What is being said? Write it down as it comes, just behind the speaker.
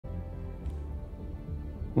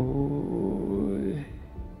Ooh.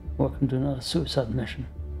 Welcome to another suicide mission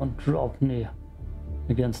on Draupnir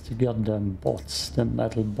against the goddamn bots, the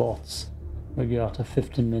metal bots. We got a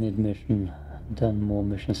 15-minute mission and 10 more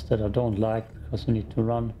missions that I don't like because you need to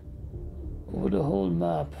run over the whole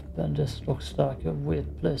map, and this looks like a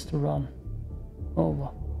weird place to run over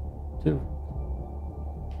to.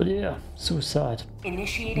 But yeah, suicide.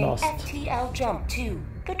 Initiating Lost. FTL jump to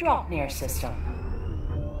the Draupnir system.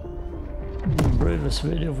 In the previous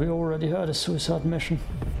video we already had a suicide mission.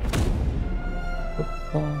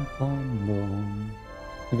 Boom, boom, boom.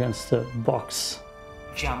 Against the box.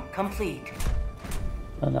 Jump complete.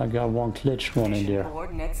 And I got one glitch one in there.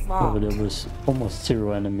 Coordinates Where locked. there was almost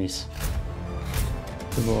 0 enemies.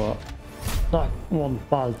 There were like one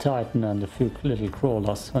pile titan and a few little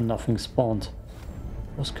crawlers and nothing spawned.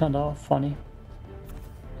 It was kinda funny.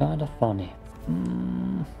 Kinda funny.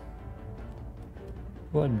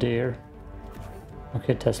 What dear.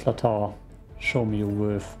 Okay, Tesla Tower. Show me your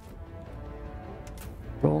worth.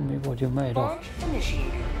 Show me what you're made of. Launch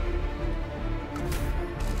initiated.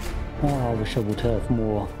 Oh, I wish I would have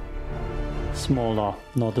more smaller,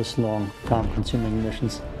 not as long, time-consuming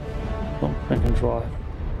missions. Don't drink and drive.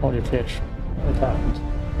 Audio glitch. It happened.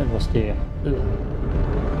 It was there. Ugh.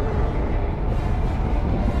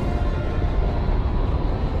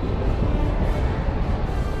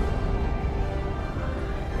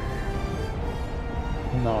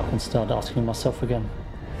 Now I can start asking myself again.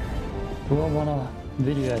 Do I wanna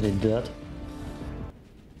video edit that?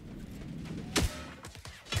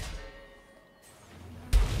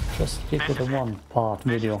 Just keep it a one-part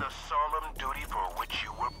video. This is the solemn duty for which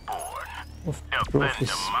you were born. With Defend trophies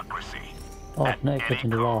democracy. out naked in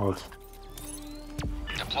the wild.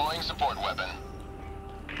 Deploying support weapon.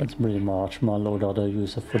 That's pretty much my loadout I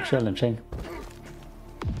use for challenging.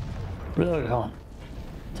 Really on.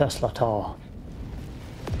 Tesla Tower.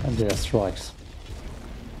 And their strikes.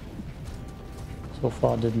 So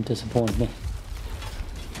far didn't disappoint me.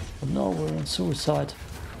 But now we're in suicide.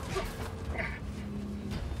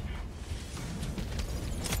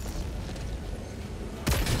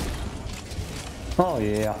 Oh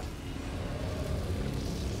yeah.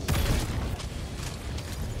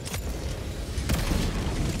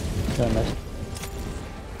 Damn it.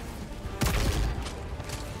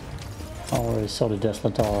 I already saw the Tesla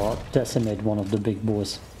Tower decimate one of the big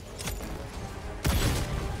boys.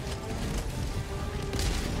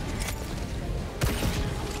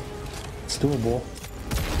 It's doable.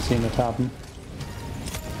 Seen it happen.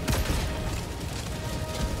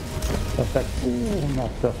 Perfect. Ooh, not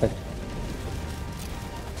perfect.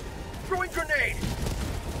 Throwing grenade.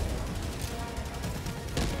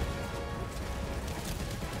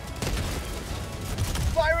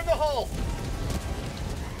 Fire in the hole.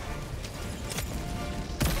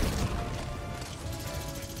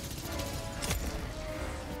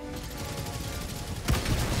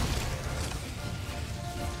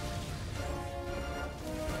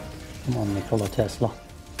 Come on, Nikola Tesla.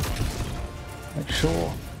 Make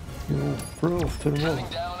sure you prove to the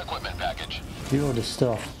world Down equipment package. you're the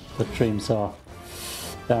stuff that dreams are.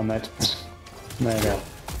 Damn it. Made up.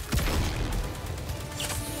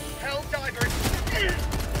 Helldivers.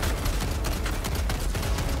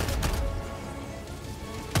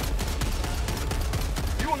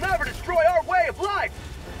 You will never destroy our way of life.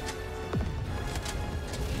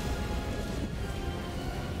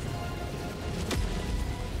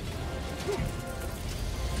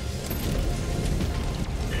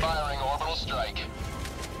 Firing orbital strike.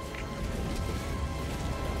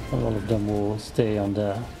 A lot of them will stay on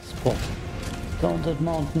the spot. Down that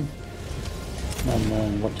mountain. And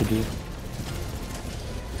knowing what to do.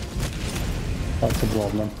 That's a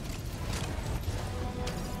problem.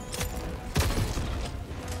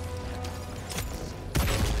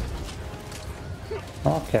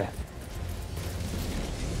 Okay.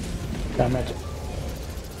 Damn it.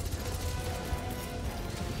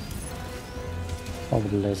 Over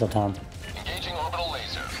the laser time. Engaging orbital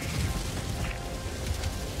laser.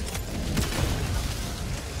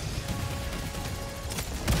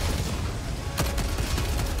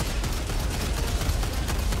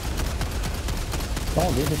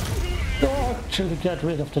 Oh, did it? Oh, actually get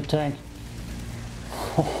rid of the tank.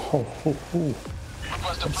 Oh,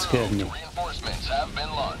 Request that scared me. Reinforcements have been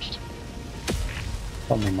launched.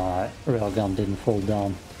 Tell me my railgun didn't fall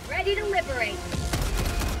down. Ready to liberate.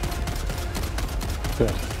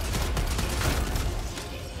 Good.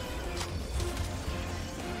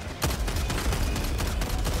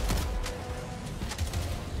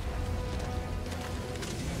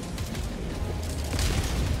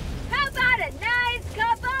 How about a nice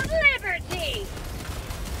cup of liberty?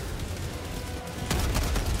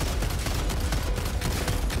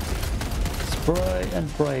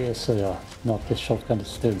 pray is not this shotgun,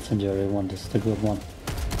 it's the incendiary one, this is the good one.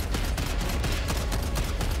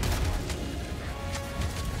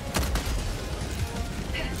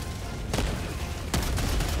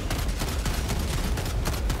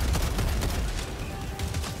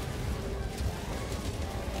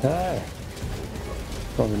 Okay.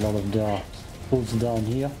 Probably a lot of pulls down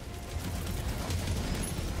here.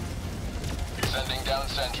 Sending down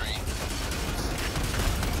sentry.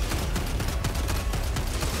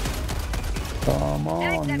 Come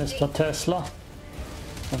on, Mr. Tesla.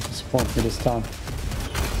 Don't disappoint me this time.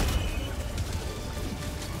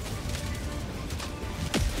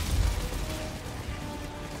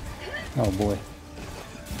 Oh boy.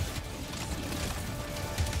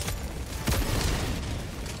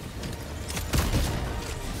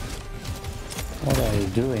 What are you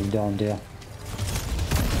doing down there?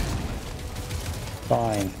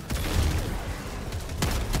 Fine.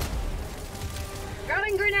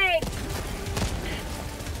 Throwing grenade.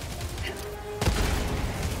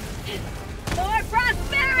 For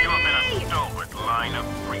prosperity! You have been a stalwart line of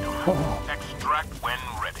freedom. Oh. Extract when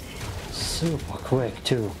ready. Super quick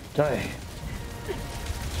too. Dang.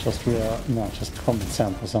 Just real, no, just common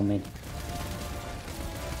samples, I mean.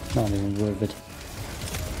 Not even worth it.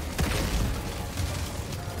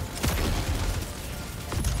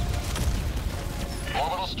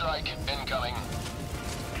 Orbital strike incoming.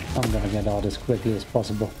 I'm gonna get out as quickly as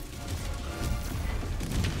possible.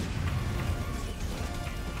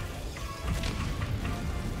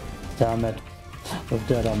 Damn it. With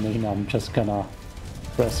that I mean I'm just gonna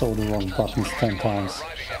press all the wrong buttons 10 times.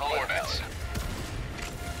 Arriving at coordinates.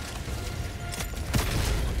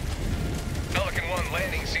 Pelican 1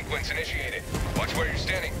 landing sequence initiated. Watch where you're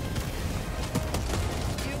standing.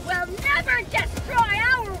 You will never destroy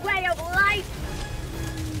our way of life!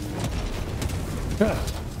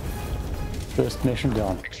 First mission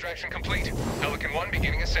done. Extraction complete. Pelican 1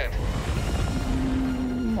 beginning ascent.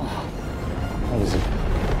 How was it?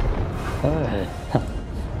 Oh, hey.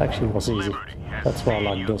 Actually it was easy. That's why I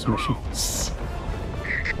like those missions.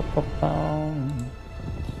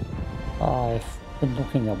 I've been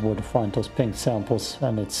looking up where to find those pink samples,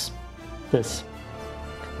 and it's this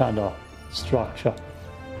kind of structure.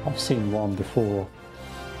 I've seen one before.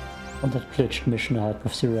 On that glitched mission I had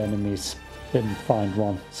with 0 enemies. Didn't find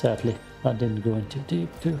one, sadly. I didn't go into deep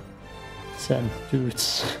to send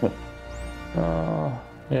dudes.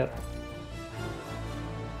 Yep.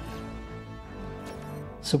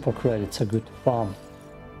 Super credits are good to farm.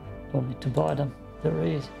 Don't need to buy them. They're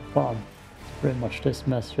easy to farm. Pretty much this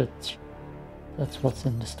message. That's what's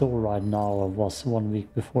in the store right now. I was 1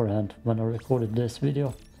 week beforehand when I recorded this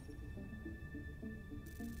video.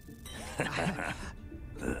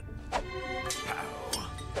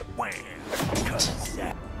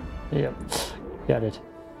 Yep, get it.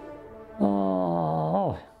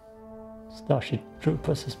 Oh, Starship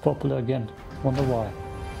Troopers is popular again. Wonder why.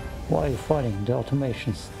 Why are you fighting the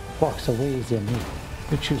automations? Bugs are way easier than me.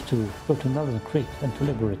 We choose to go to Northern Creek and to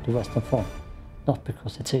liberate the Western Front. Not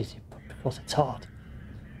because it's easy, but because it's hard.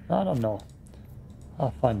 I don't know. I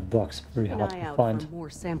find bugs very hard to find. For more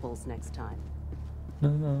samples next time.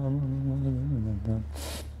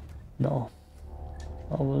 No,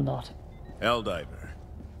 I will not. Helldiver,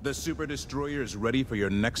 the super destroyer is ready for your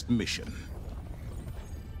next mission.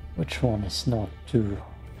 Which one is not too...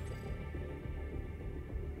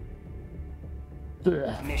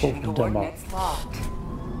 Mission Open them up. coordinates locked.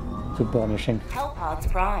 Too punishing. Hellpods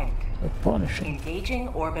primed. Too punishing. Engaging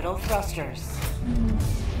orbital thrusters.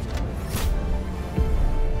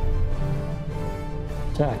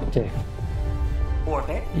 Tactic.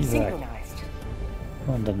 Orbit Evac. synchronized.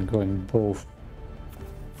 And then going both.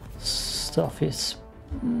 Stuff is...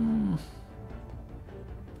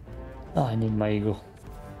 I need my ego.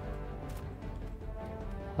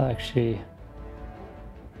 Actually...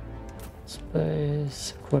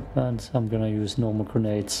 Space equipment. I'm gonna use normal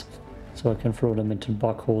grenades so I can throw them into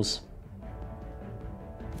bug holes.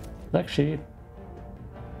 Actually,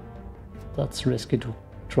 that's risky to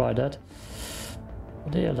try that.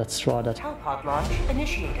 But yeah, let's try that. Hellpod launch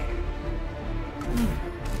initiated.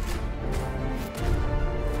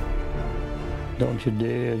 Don't you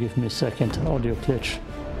dare give me a second audio glitch.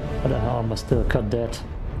 How the hell am I still cut dead?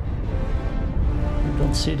 You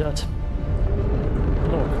don't see that?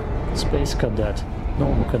 Look. Space cadet,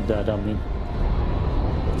 normal cadet, I mean.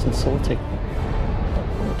 It's insulting.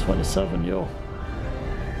 27, yo.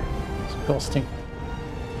 Disgusting.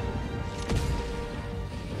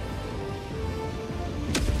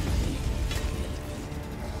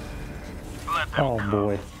 Oh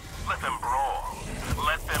boy. Let them brawl.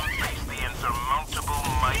 Let them face the insurmountable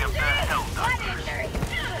might of the Helldivers.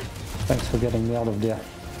 Thanks for getting me out of there.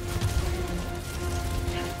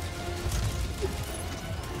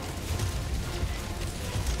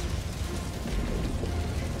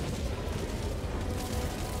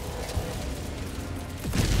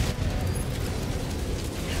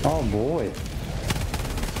 Oh boy.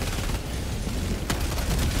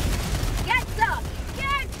 Get some!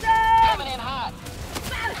 Get some! Coming in hot.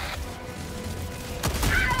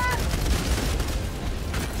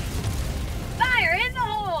 Fire in the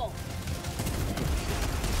hole!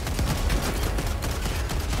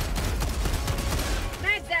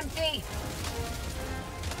 Mag's empty.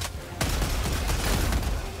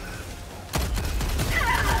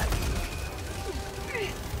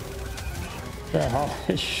 The hell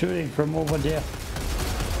is shooting from over there?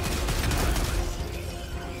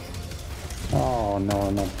 Oh no,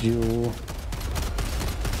 not you.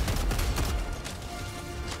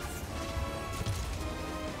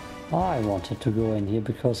 I wanted to go in here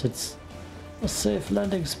because it's a safe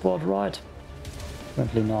landing spot, right?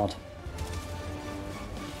 Apparently not.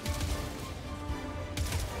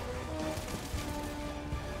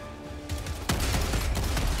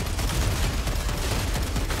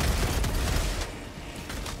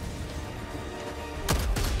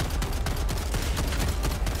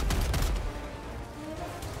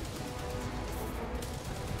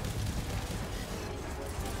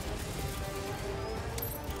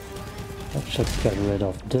 Let's get rid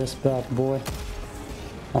of this bad boy.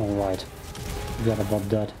 Alright, forget about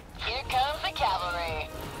that. Here comes the cavalry.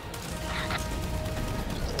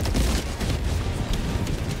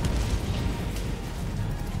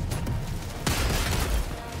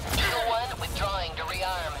 Eagle 1 withdrawing to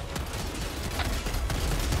rearm.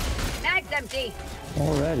 Mag's empty.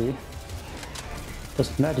 Already?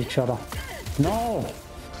 Just met each other. No!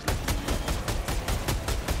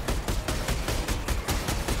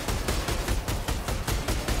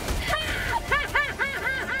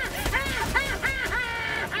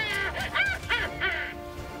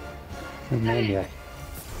 You maniac.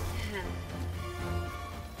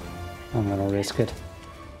 I'm gonna risk it.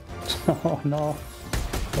 Oh no.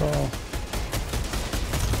 Oh.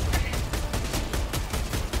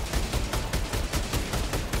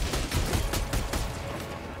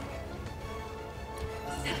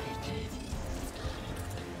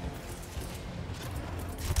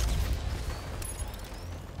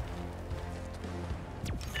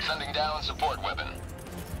 Sending down support weapon.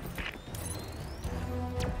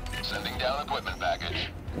 Sending down equipment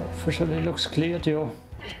package. Officially looks clear to you.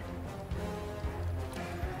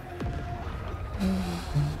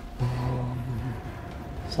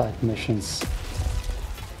 Side missions.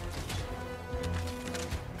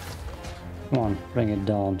 Come on, bring it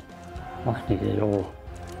down. I need it all.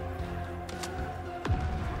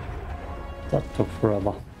 That took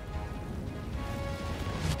forever.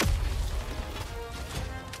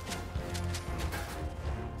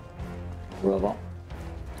 Forever.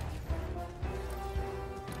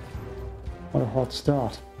 What a hot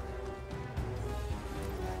start.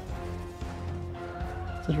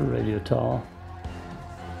 Is that a radio tower?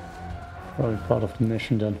 Probably part of the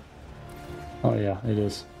mission then. Oh yeah, it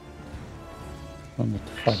is. I need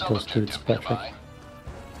to fight those dudes, Patrick.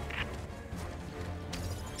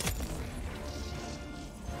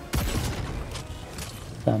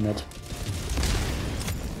 Damn it.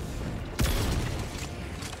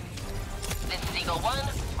 This is Eagle 1.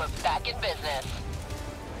 We're back in business.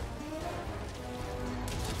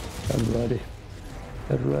 Get ready.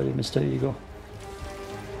 Get ready, Mr. Eagle.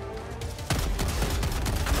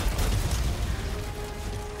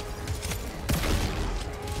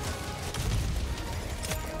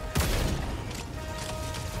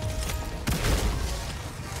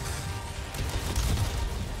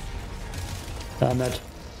 Damn it.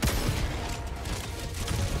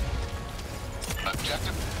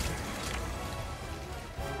 Objective.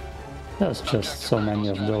 There's just so many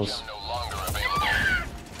of those. No longer available.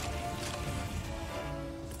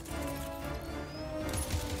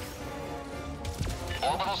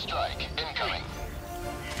 Orbital strike incoming.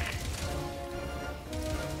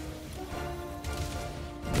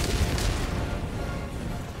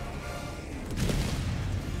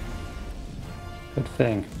 Good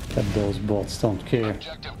thing that those bots don't care.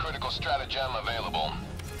 Objective critical stratagem available.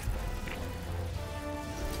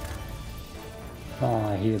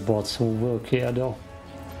 Ah, I hear bots who will care though.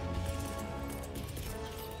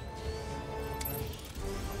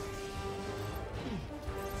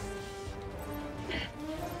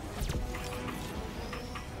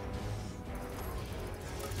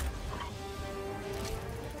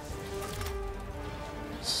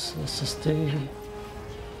 SSD.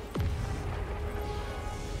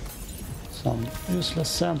 Some useless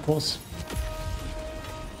samples.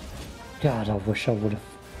 God, I wish I would have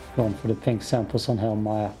gone for the pink samples on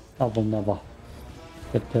Hellmire. I will never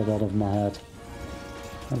get that out of my head.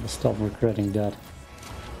 Never stop regretting that.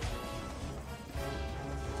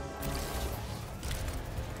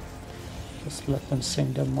 Just let them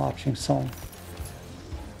sing their marching song.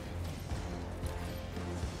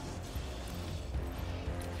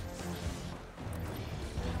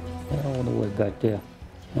 They're all the way back there.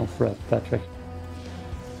 No threat, Patrick.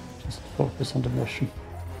 Just focus on the mission.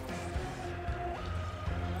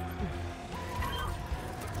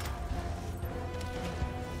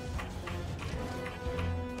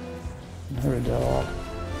 Hurry dog.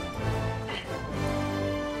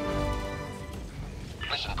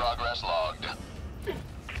 Mission progress logged.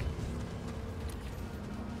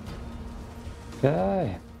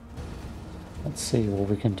 Okay. Let's see what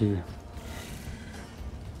we can do.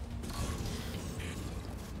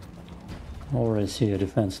 Already see a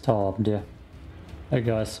defense tower up there. Hey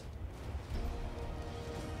guys.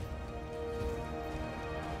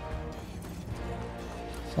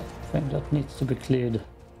 Something that needs to be cleared.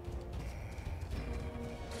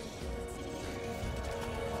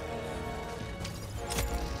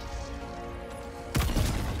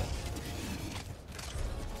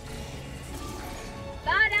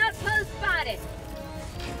 Thought outpost spotted.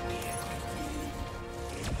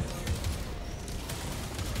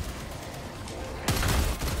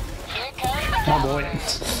 Here comes the Oh boy.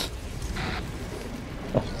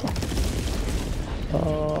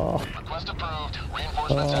 Request approved.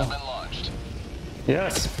 Reinforcements have been launched.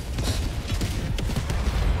 Yes.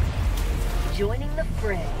 Joining the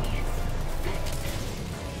fray.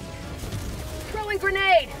 Throwing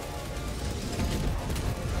grenade.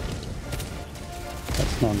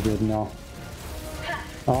 That's not good now.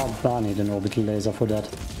 Oh, I need an orbital laser for that.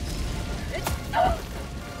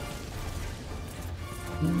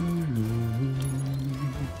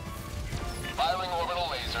 Firing orbital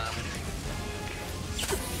laser.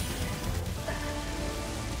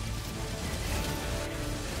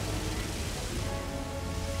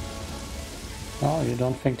 Oh, you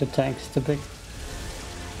don't think the tank is the big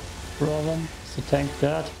problem? Is the tank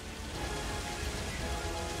dead?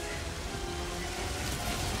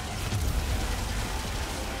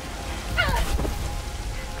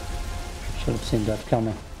 Should have seen that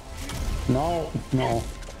coming. No, no.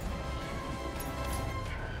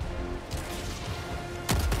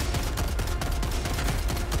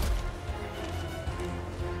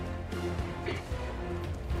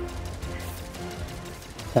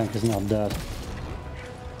 Tank is not dead.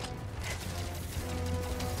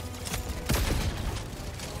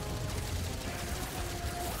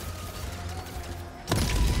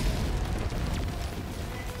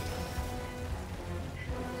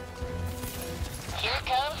 Here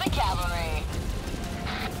comes the cavalry.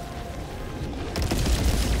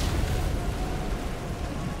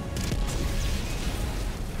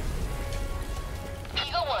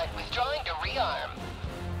 Eagle 1 withdrawing to rearm.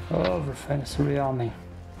 Everything is rearming.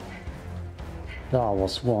 That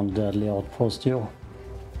was one deadly outpost, yo.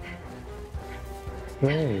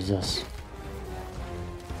 Jesus.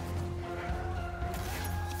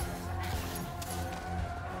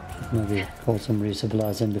 Maybe call some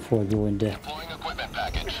resupplies before I go in there. Deploying equipment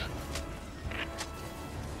package.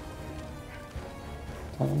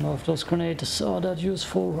 I don't know if those grenades are that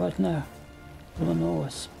useful right now. All I know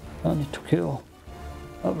is I need to kill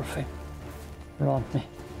everything around me.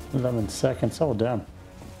 11 seconds, oh damn.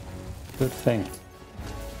 Good thing.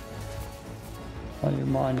 Are you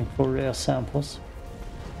mining for rare samples?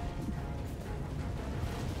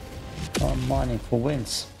 I'm mining for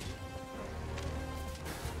wins.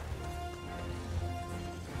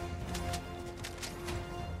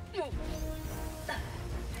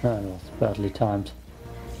 That was badly timed.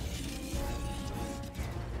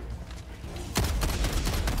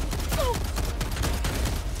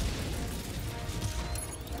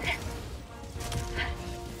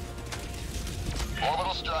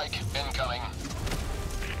 Orbital strike incoming.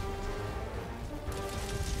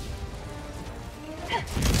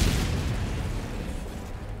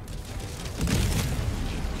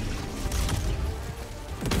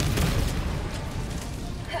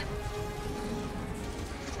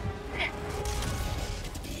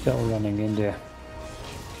 Still running in there.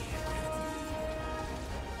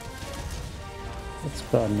 That's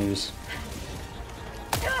bad news.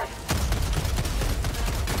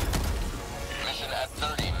 Mission at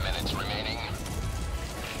 30 minutes remaining.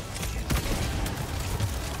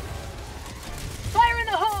 Fire in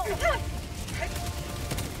the hole.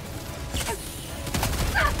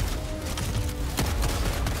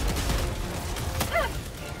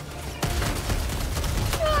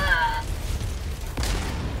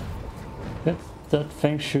 that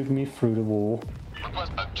thing shoot me through the wall?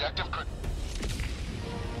 Request objective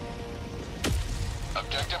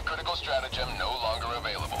critical stratagem no longer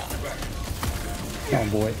available. Oh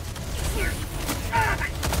boy.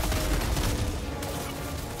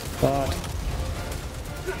 God.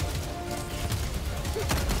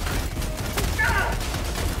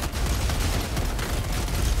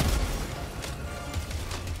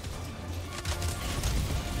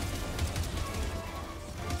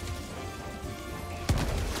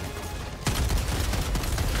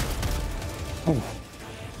 Oh,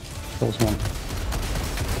 close one.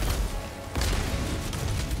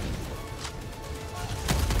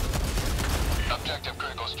 Objective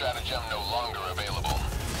critical stratagem no longer available.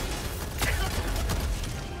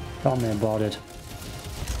 Tell me about it.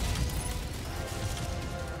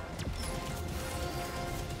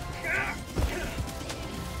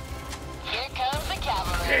 Here comes the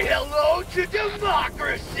cavalry. Say hello to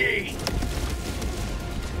democracy!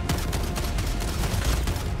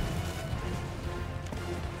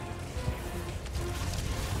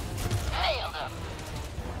 Nailed him.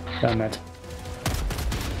 Damn it.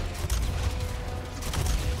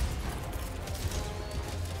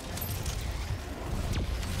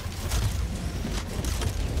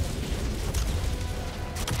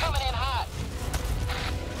 Coming in hot.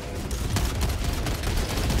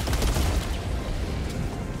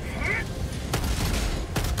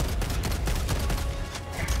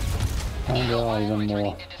 And there are even Returning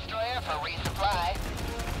more. to destroyer for resupply.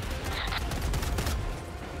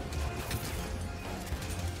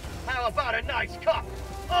 How about a nice cup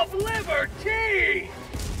of liver tea?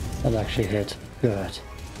 That actually hit. Good.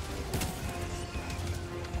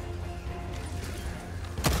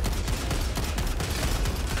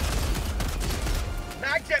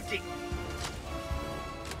 Mag's empty.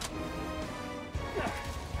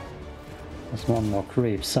 There's one more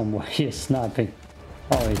creep somewhere here sniping.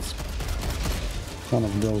 Oh, it's one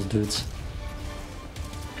of those dudes.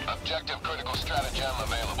 Objective critical stratagem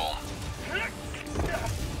available.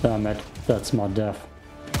 Damn it, that's my death.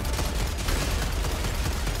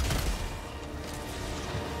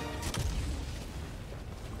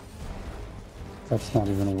 That's not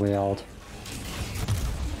even a way out.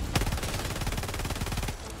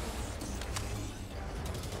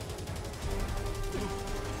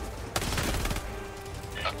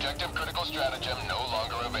 Objective critical stratagem no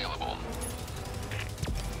longer available.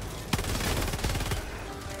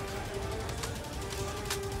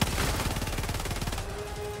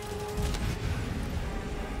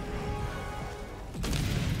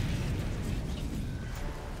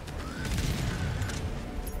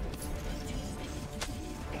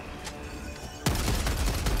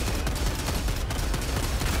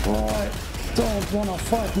 I don't wanna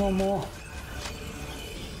fight no more.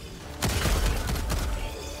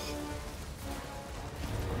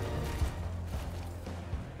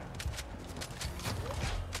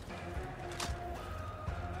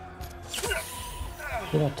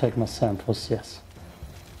 Did I take my samples? Yes.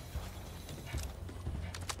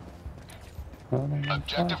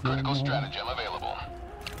 Objective critical stratagem available.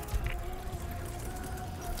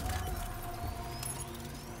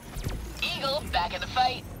 Eagle back in the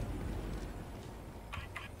fight.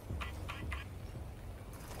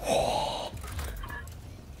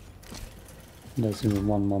 There's even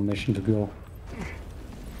one more mission to go.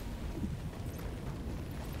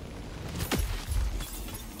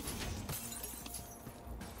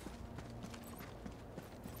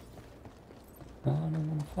 I don't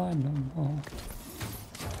wanna fight no more.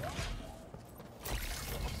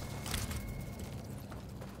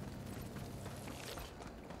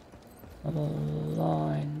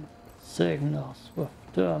 Align signals with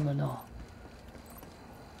terminal.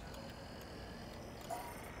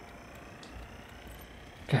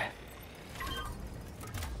 Okay.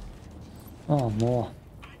 Oh, more.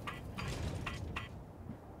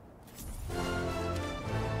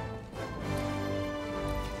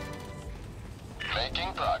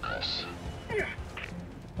 Making progress.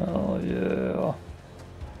 Oh yeah.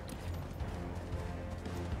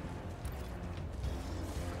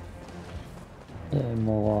 They're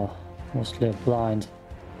more mostly blind.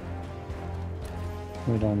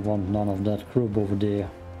 We don't want none of that group over there.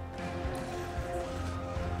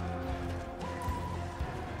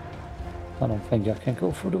 I don't think I can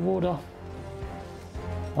go through the water.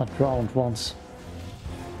 I drowned once.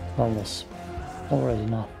 I was already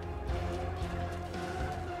not.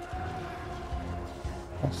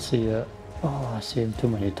 I see oh, I see too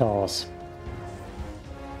many towers.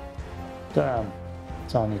 Damn.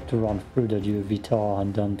 So I need to run through the UV tower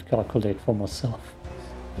and then calculate for myself.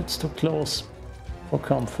 It's too close for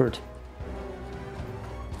comfort.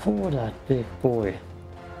 for that big boy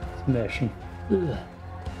mission. Ugh.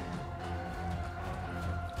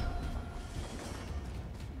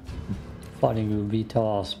 Fighting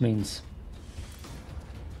UV means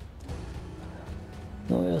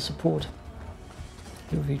no air support.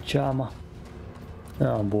 UV charmer.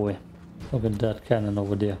 Oh boy, look at that cannon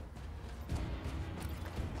over there.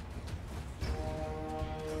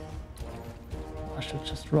 I should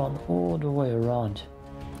just run all the way around.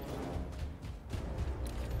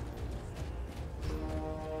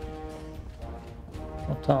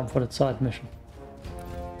 No time for the side mission.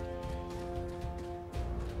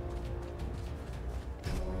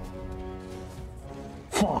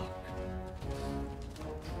 Fuck!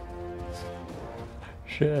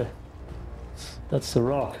 Shit. That's the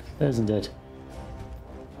rock, isn't it?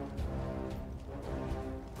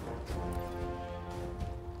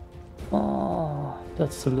 Oh,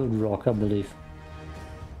 that's the loot rock, I believe.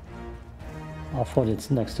 I thought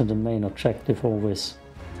it's next to the main objective always.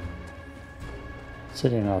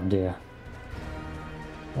 Sitting out there.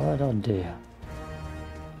 Right on there.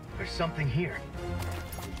 There's something here.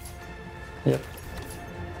 Yep.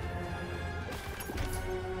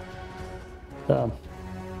 Damn.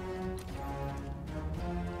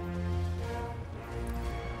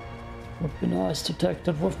 Would be nice to take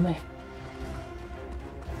that with me.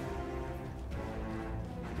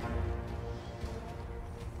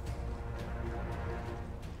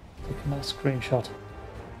 Take a nice screenshot.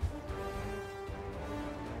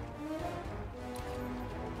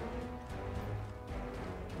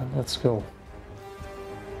 And let's go.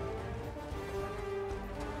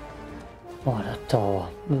 Oh, that tower.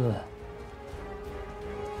 Ugh.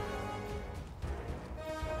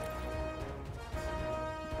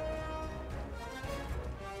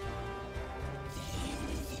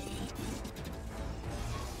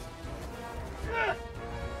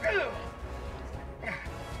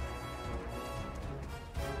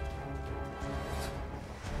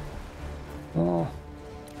 Oh,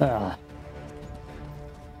 ah,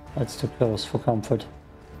 that's too close for comfort.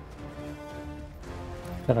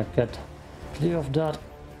 Gotta get clear of that.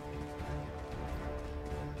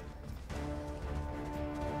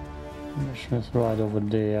 Mission is right over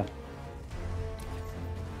there.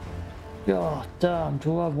 God damn,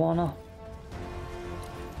 do I wanna?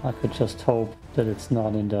 I could just hope that it's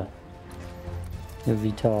not in the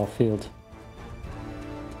UV tower field.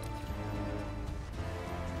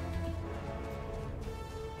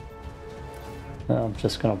 I'm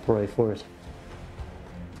just gonna pray for it.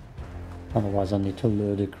 Otherwise I need to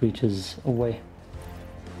lure the creatures away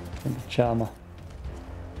from the charmer.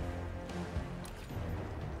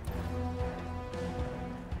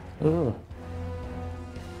 Ugh.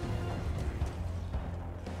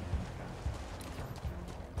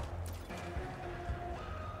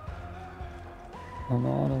 Oh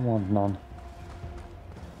no, I don't want none.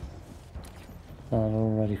 That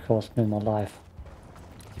already cost me my life.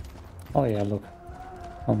 Oh yeah, look.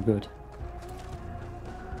 I'm good.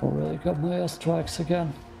 Already got my airstrikes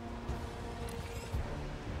again.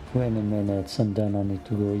 20 minutes and then I need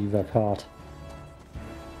to go evac hard.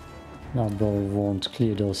 Now probably won't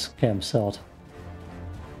clear those camps out.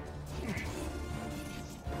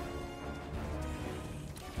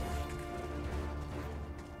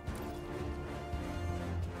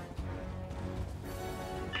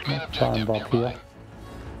 Time up here.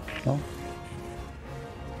 No?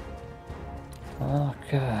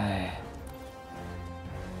 Okay.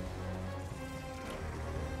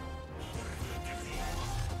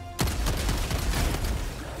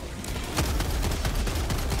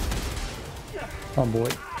 Oh boy.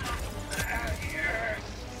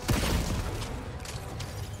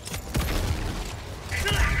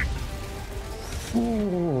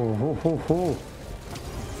 Ooh, ho, ho, ho.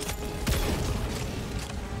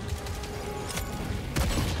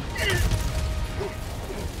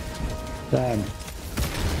 Damn.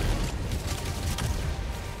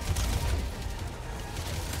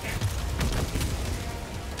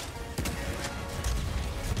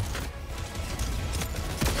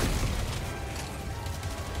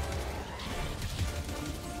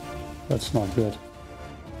 That's not good.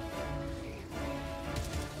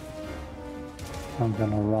 I'm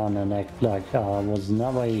gonna run and act like I was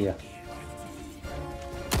never here.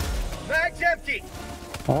 Bag's empty!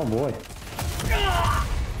 Oh boy.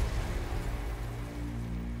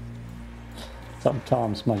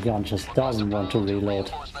 Sometimes my gun just doesn't want to reload.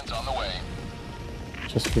 Reinforcements on the way.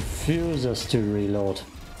 Just refuses to reload.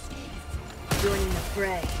 Joining the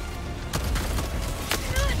fray.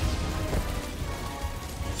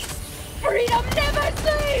 Freedom never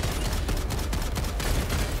sleeps!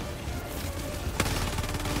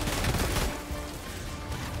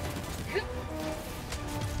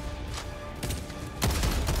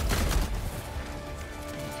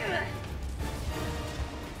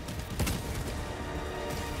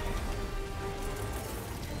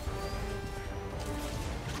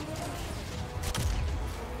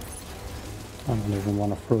 don't even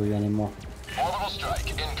want to throw you anymore. Orbital strike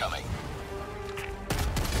incoming.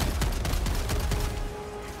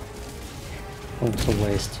 Oh, it's a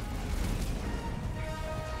waste.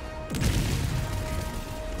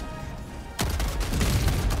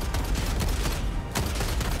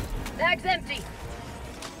 Bag's empty.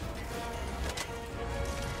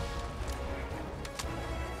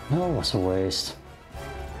 No, it was a waste.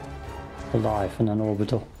 Alive in an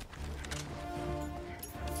orbital.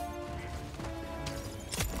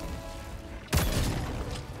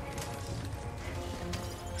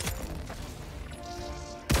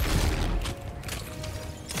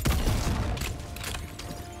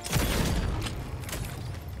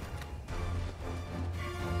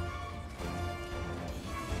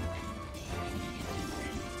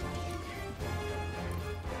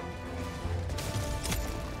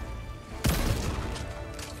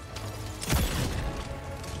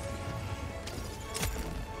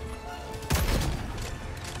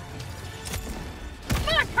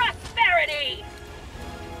 For prosperity!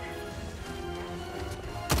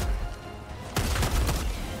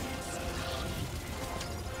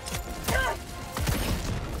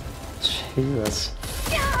 Jesus.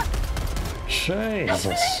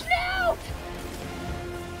 Jesus. Out!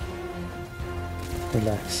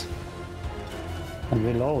 Relax. And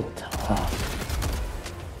reload. Ah.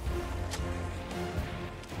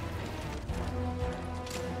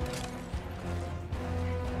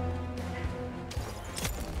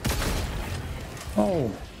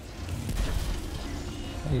 Oh.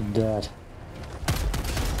 He dead.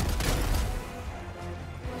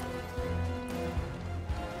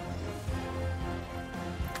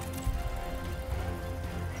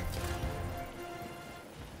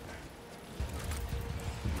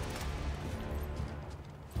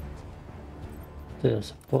 There's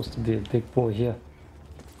supposed to be a big boy here.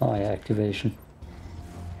 Oh yeah, activation.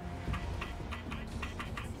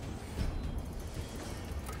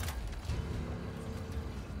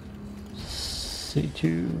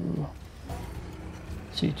 C2,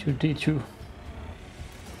 D2.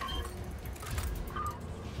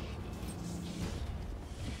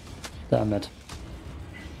 Damn it.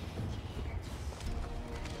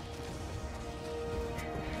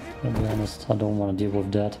 To be honest, I don't want to deal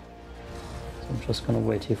with that. So I'm just gonna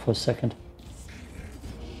wait here for a second.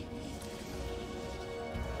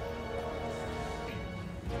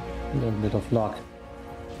 A little bit of luck.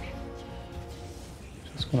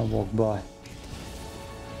 Just gonna walk by.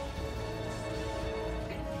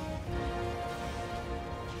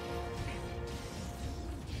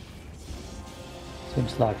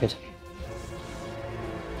 Seems like it.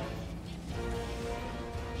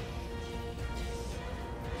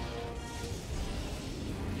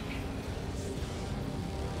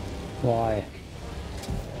 Why?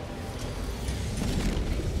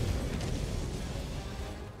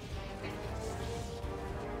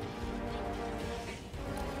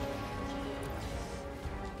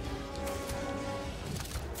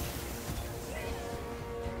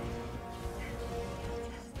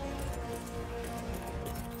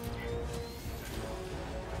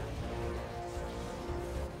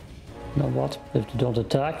 You know what? If they don't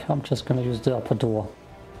attack, I'm just gonna use the upper door.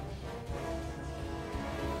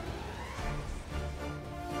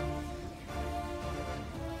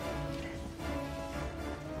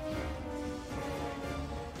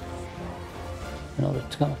 You know,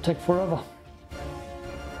 it's gonna take forever.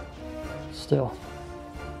 Still.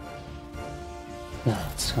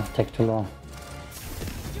 Yeah, it's gonna take too long.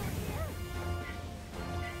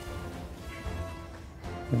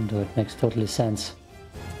 Even though it makes totally sense.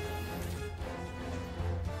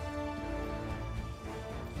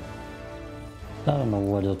 I don't know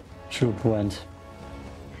where the troop went.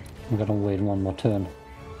 I'm gonna wait one more turn.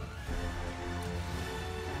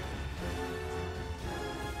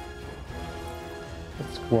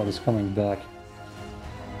 That squad is coming back.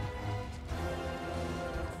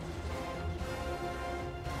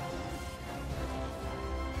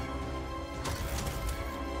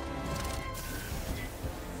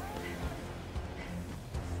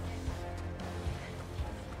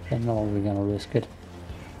 And now we're gonna risk it.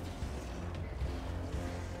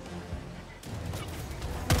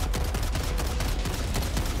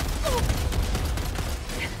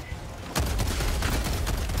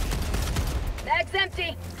 Bag's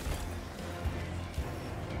empty.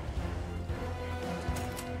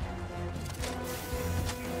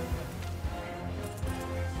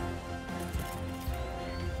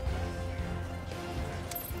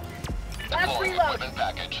 Last Deploying reload. equipment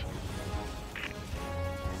package.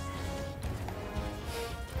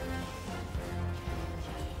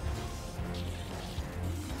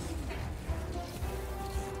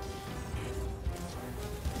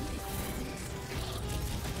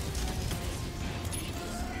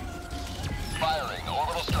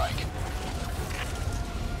 orbital strike.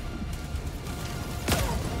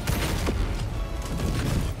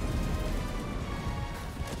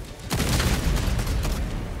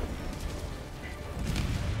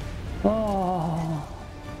 Oh.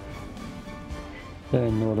 There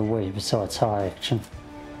ain't no other way besides high action.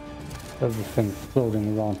 Everything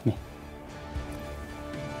floating around me.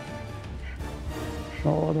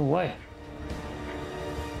 No other way.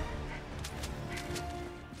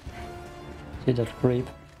 See that creep?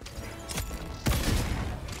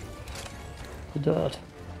 The dirt.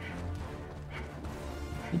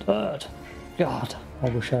 The dirt. God, I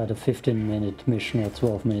wish I had a 15-minute mission or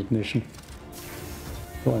 12-minute mission.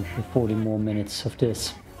 Going for 40 more minutes of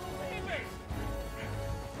this.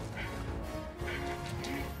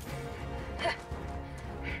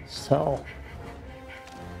 So.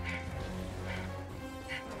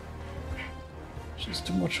 Just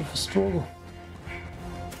too much of a struggle.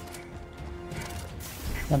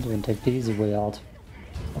 Can't even take the easy way out.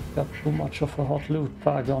 I've got too much of a hot loot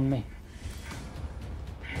bag on me.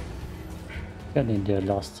 Get in there,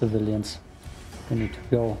 last civilians. We need to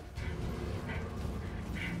go.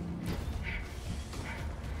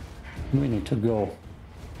 We need to go.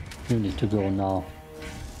 You need to go now.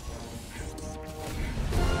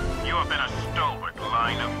 You have been a stalwart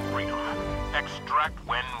line of freedom. Extract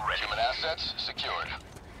when ready. Human assets secured.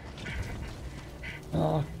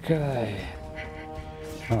 Okay.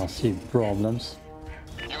 I see problems.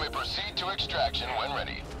 You may proceed to extraction when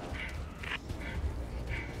ready.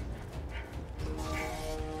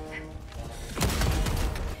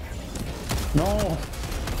 No.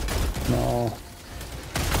 No.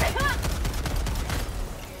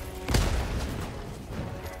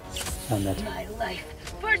 Damn it. My life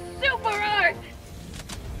for Super Earth!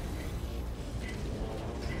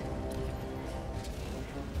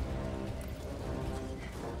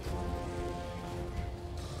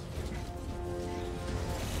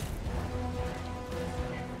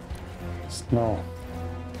 No.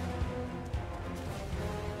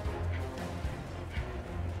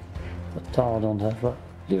 The tower don't have a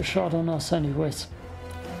clear shot on us anyways.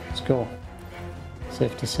 Let's go.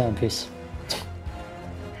 Save the sandpiece.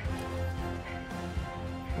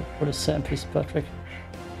 What is sandpiece, Patrick?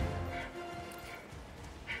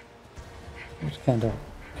 What kind of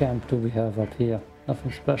camp do we have up here?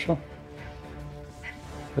 Nothing special?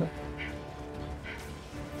 Good.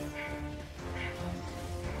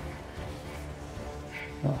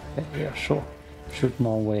 Okay, yeah, sure. Shoot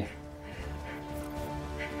my way.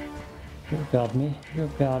 You got me,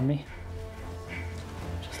 you got me.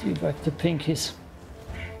 Just evac the pinkies.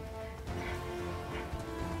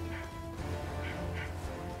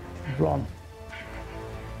 Run.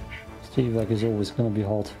 Evac is always gonna be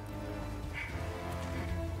hot.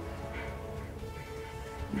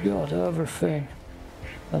 Got everything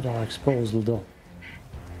at our disposal though.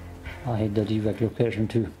 I hate that evac location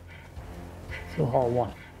too. It's a hard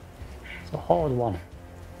one. It's a hard one.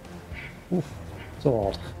 Oof, so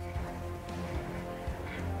hard.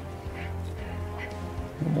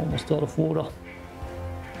 I'm almost out of water.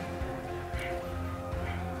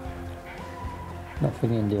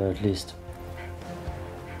 Nothing in there at least.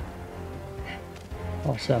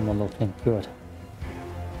 Oh, salmon looking good.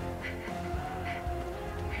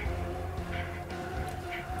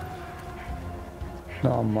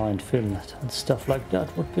 Now mind filling it and stuff like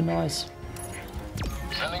that would be nice.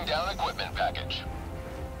 Sending down equipment package.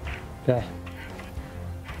 Okay.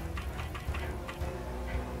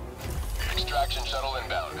 Extraction shuttle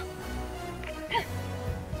inbound.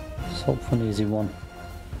 Let's hope for an easy one.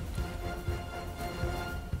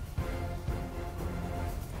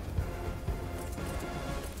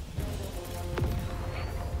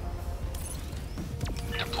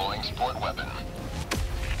 Deploying support weapon.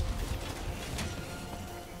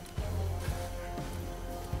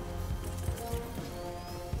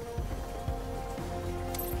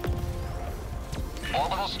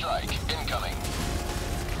 Orbital strike incoming.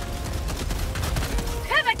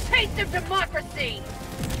 Have a taste of democracy!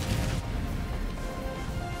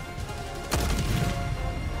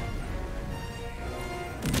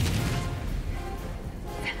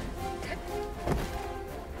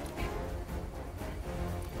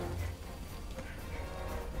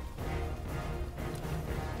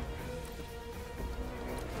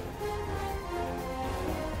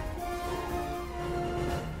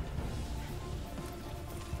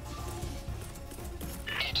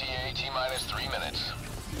 ETA T-minus 3 minutes.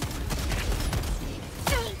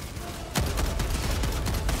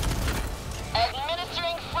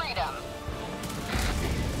 Administering freedom.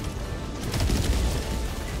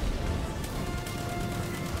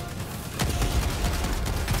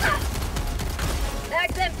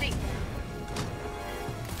 That's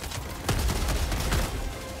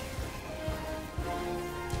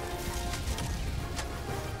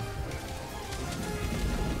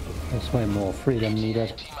There's way more freedom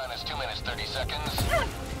needed. T-minus 2 minutes, 30 seconds.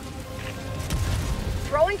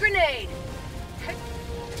 Throwing grenade.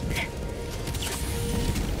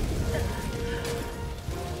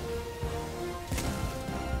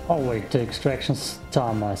 Oh wait, the extraction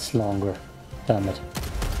time is longer. Damn it.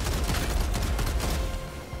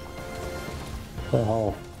 The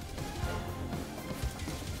hell.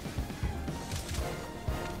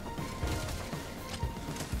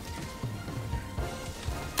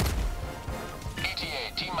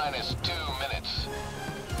 ETA, T-minus 2 minutes.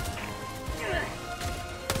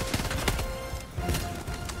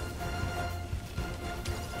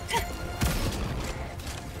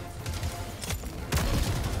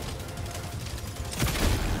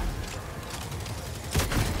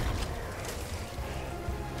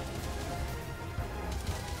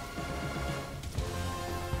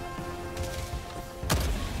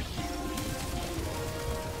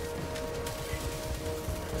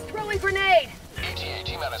 Throwing grenade. ETA,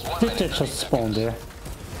 T-minus 1 Did minute. they just spawn there?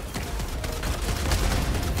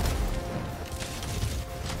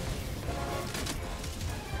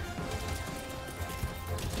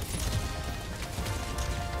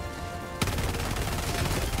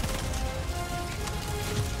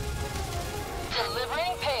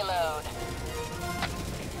 Delivering payload.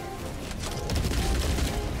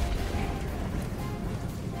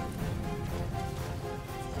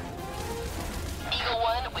 Eagle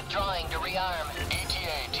 1 withdrawing to rearm.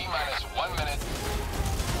 ETA, T-minus 1 minute.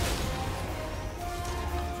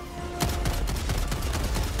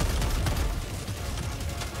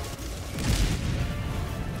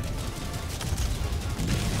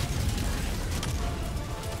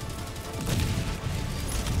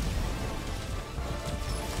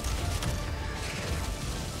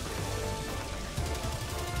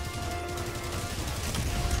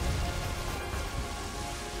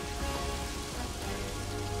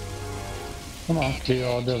 Come on, clear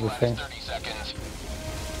out everything. 30 seconds.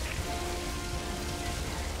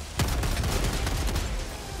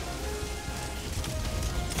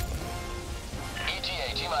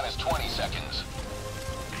 ETA, T-minus 20 seconds.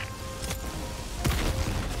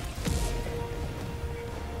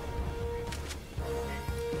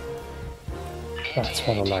 That's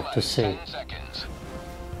what I like to see. 10 seconds.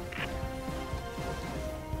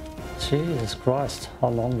 Jesus Christ, how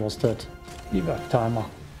long was that evac timer?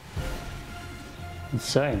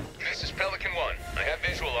 Insane. This is Pelican 1. I have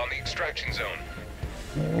visual on the extraction zone.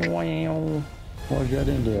 Wow. We'll get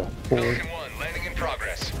in there, boy. Pelican 1, landing in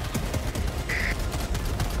progress.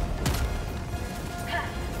 How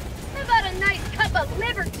about a nice cup of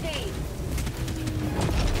liberty?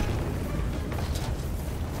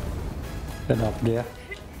 Been up there.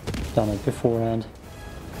 Done it beforehand.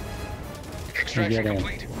 Extraction Get in.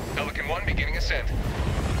 complete. Pelican 1 beginning ascent.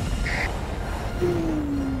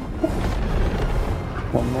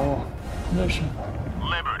 One more mission.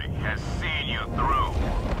 Liberty has seen you through.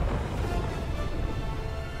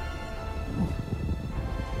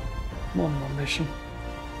 One more mission.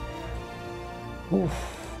 Oof.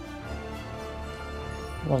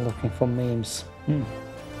 We're looking for memes.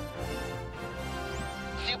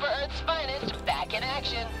 Super Earth's finest back in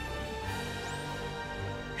action.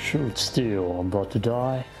 Shoot still, I'm about to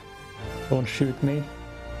die. Don't shoot me.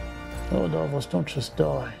 Oh, Davos, don't just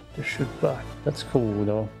die. Just shoot back. That's cool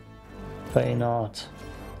though. Fair not.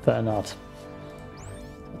 Fair not.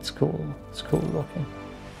 That's cool. It's cool looking.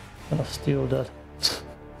 Gonna steal that.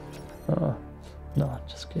 No,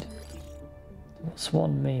 just kidding. There's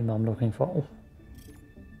one meme I'm looking for. Oh.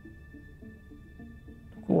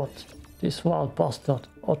 Look what these wild bastard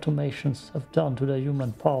automations have done to their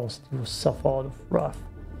human powers to suffer out of wrath.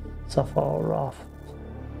 Suffer our wrath.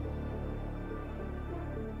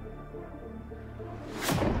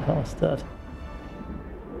 How's that?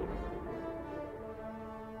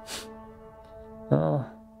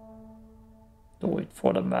 Do it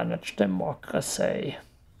for the managed democracy.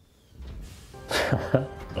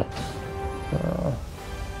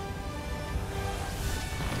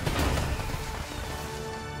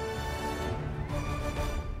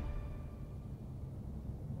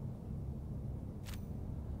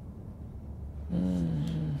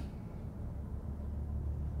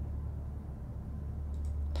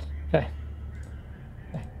 Okay.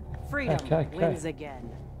 Freedom Okay. wins again.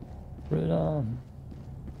 Freedom.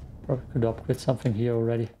 Probably could upgrade something here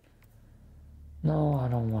already. No, I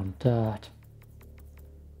don't want that.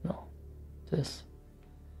 No. This.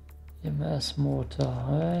 EMS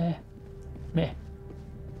motor. Meh.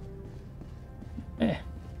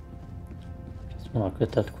 Just wanna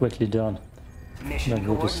get that quickly done. Mission Then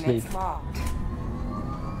go to sleep. coordinates locked.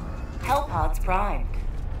 Hell pods primed.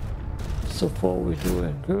 So far we're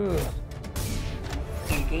doing good.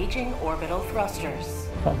 Engaging orbital thrusters.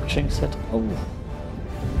 Can't jinx it. Oh.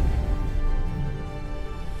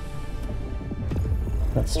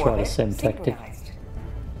 Let's try the Orbit same tactic. synchronized.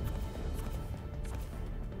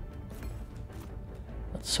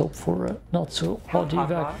 Let's hope for a not so hard Countdown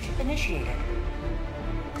evac. launch initiated.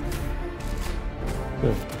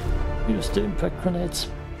 Good. Use the impact grenades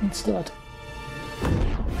instead.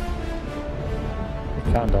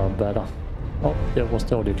 Kinda are better. Oh, there was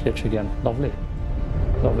the audio glitch again. Lovely.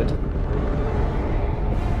 Love it.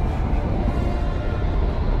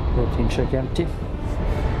 Protein check empty.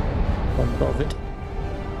 Don't love it.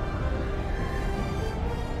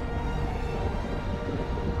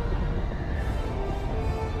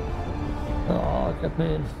 Oh, get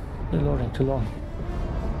me in. Reloading too long.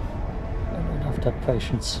 I don't have that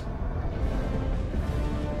patience.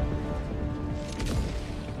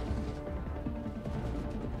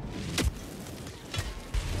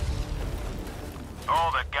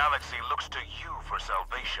 All the galaxy looks to you for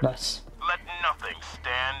salvation. Nice. Let nothing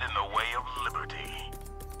stand in the way of liberty.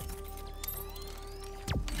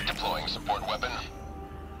 Deploying support weapon.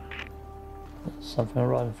 Something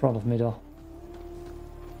right in front of me though.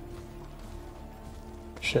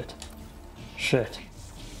 Shit. Shit.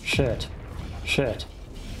 Shit. Shit.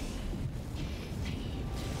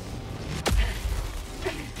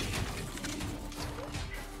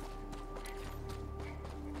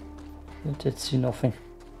 I did see nothing.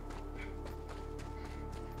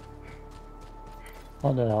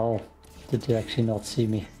 How the hell did he actually not see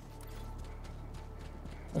me?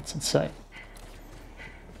 That's insane.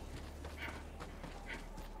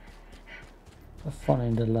 Have fun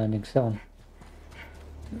in the landing zone.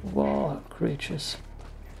 Wow, creatures.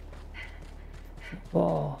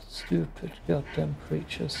 Wow, stupid goddamn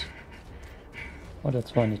creatures. Oh,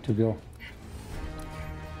 that's where I need to go.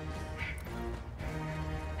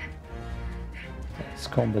 This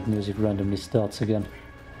combat music randomly starts again.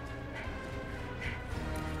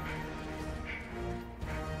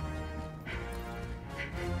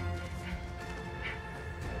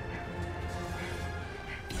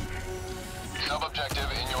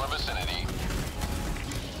 Sub-objective in your vicinity.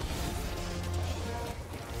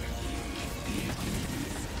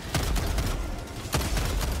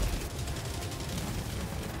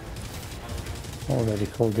 Already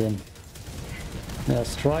called in. Yeah,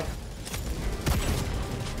 strike.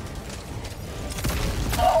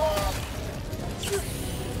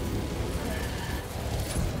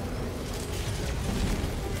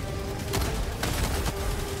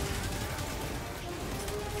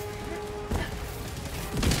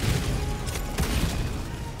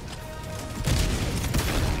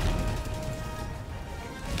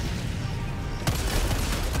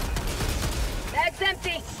 Bag's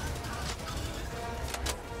empty.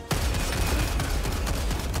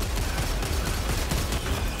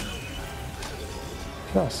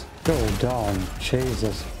 Just go down,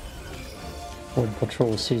 Jesus. When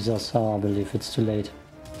patrol sees us, I believe it's too late.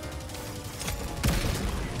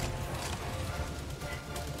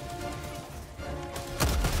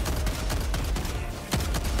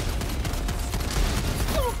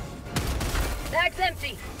 Bag's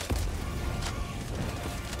empty.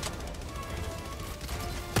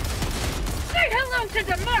 Say hello to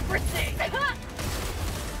democracy! Huh?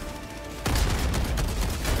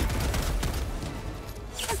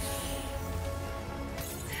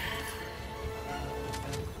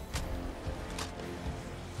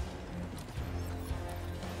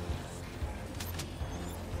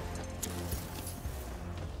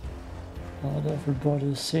 Not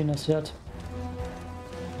everybody's seen us yet.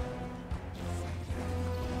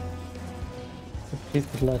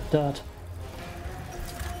 Keep it like that.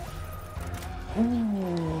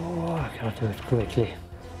 Oh, I gotta do it quickly.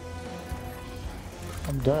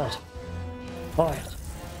 I'm dead. Fight.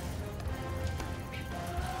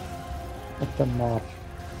 Let them march.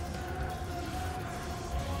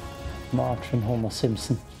 March and Homer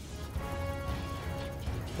Simpson.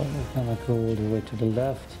 But we're gonna go all the way to the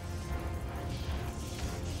left.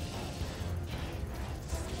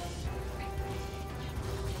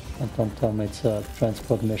 And don't tell me it's a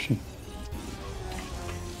transport mission.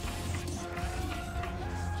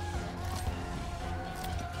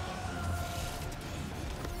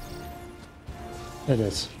 It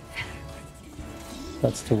is.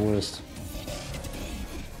 That's the worst.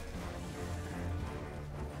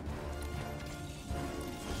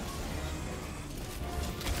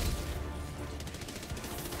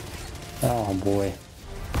 Oh boy.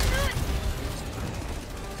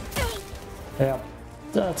 Yeah,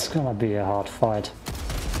 that's gonna be a hard fight.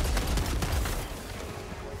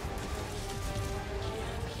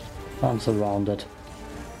 I'm surrounded.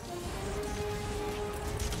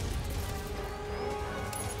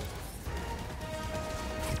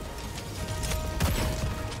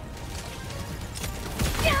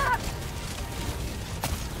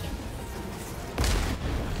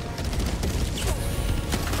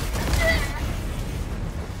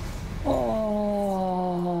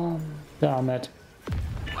 Damn it.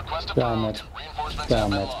 Request Damn approved. it. Reinforcements have Damn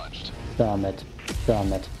been it. launched. Damn it.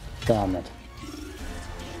 Damn it. Damn it.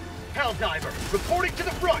 Helldiver, reporting to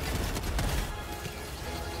the front!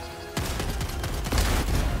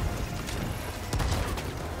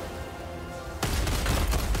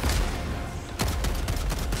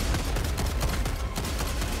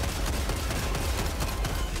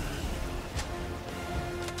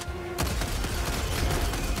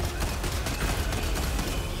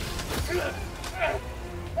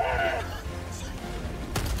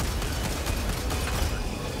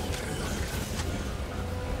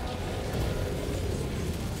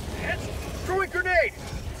 Throwing grenade!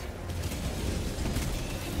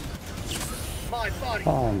 My body.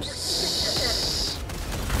 I'm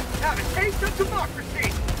Have a taste of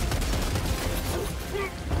democracy!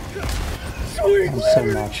 so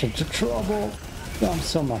much into trouble. I'm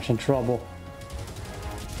so much in trouble.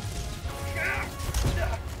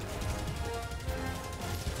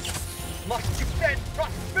 Must defend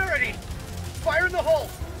prosperity! Fire in the hole!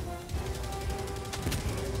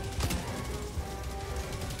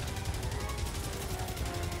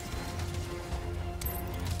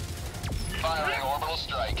 Firing orbital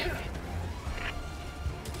strike.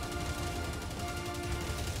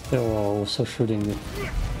 They were also shooting me.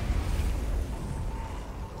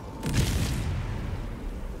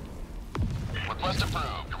 Request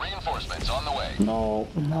approved. Reinforcements on the way. No,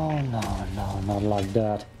 no, no, no, not like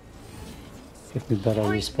that. Give me better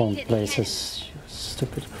respawn places, you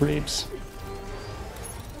stupid creeps.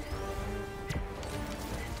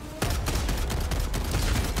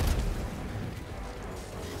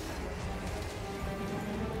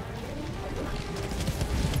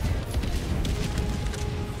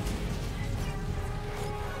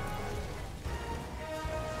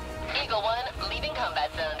 Eagle 1, leaving combat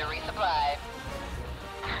zone to resupply.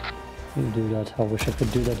 You do that, I wish I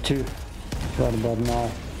could do that too. Right about now.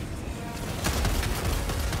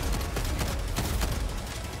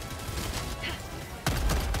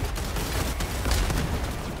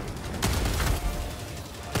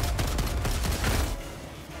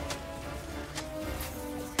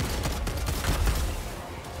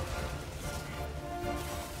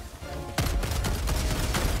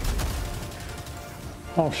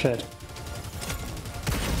 Oh shit.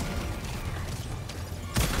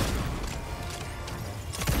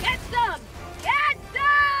 Get some! Get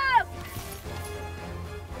some!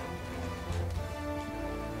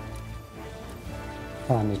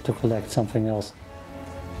 I need to collect something else.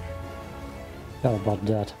 How about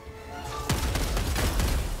that?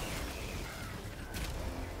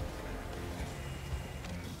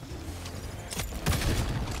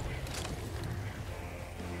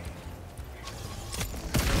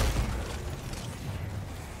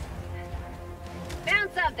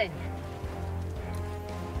 Found something!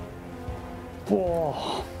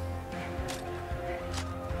 Whoa.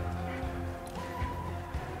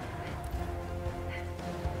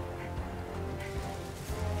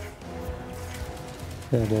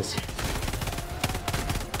 There it is.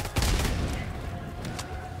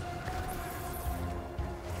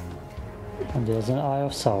 And there's an Eye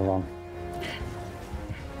of Sauron.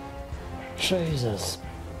 Jesus.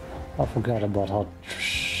 I forgot about how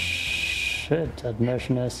shit that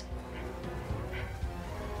mission is.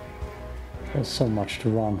 There's so much to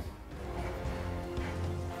run.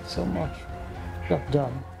 So much. Got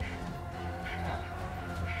done.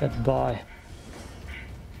 Get by.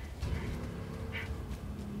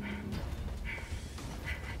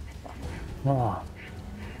 Ah.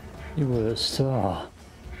 You were a star.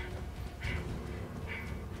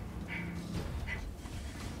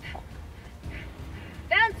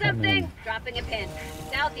 Found something! Dropping a pin.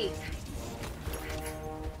 Southeast.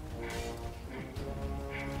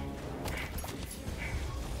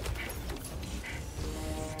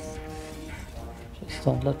 Just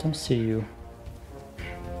don't let them see you.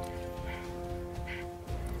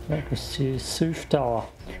 I can see Sooth Tower.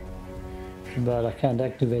 But I can't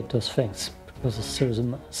activate those things because as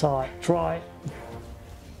soon as I try,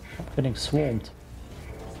 I'm getting swarmed.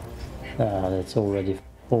 Ah, that's already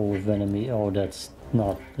full with enemy. Oh, that's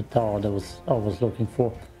not the tower that I was looking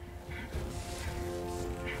for.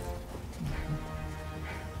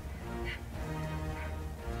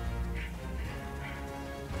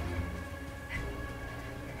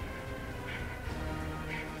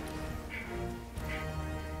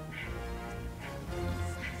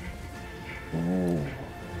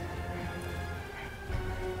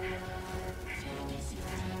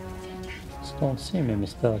 Don't see me,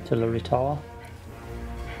 Mr. Artillery Tower.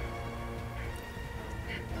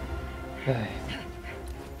 Okay.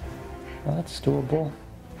 That's doable.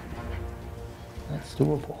 That's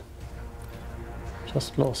doable.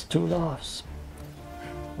 Just lost 2 lives.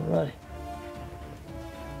 Alright.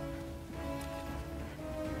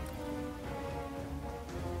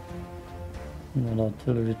 Another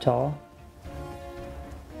artillery tower.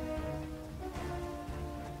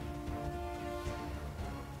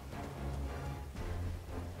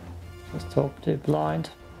 Just hope they're blind.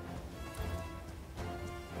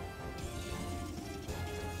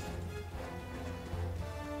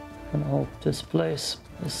 And I hope this place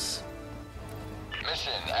is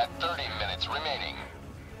Mission at 30 minutes remaining.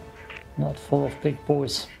 not full of big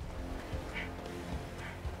boys.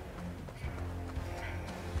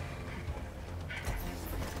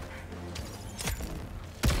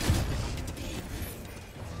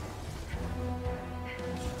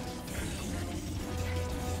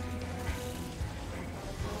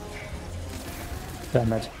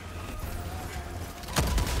 Damn it.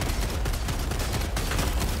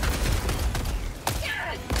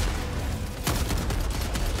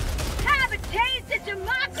 Have a taste of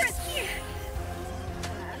democracy!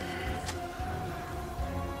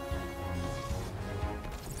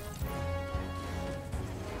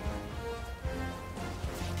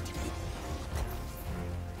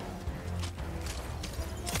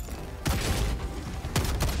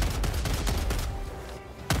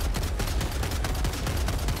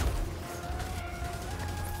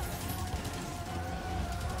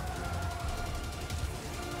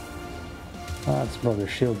 That's probably a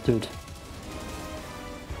shield, dude.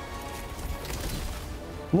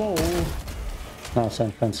 Whoa! Now it's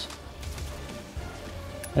entrance.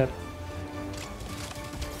 Yep.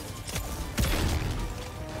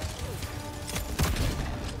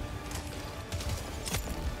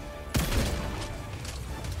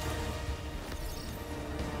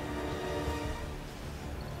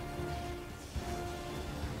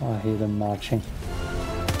 I hear them marching.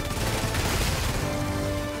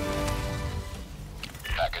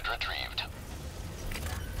 Package retrieved.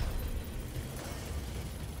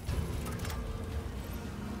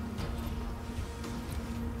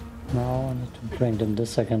 Now I need to bring them the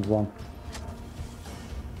second one.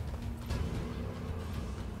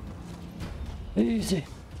 Easy.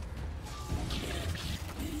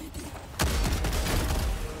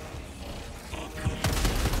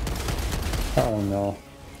 Oh no.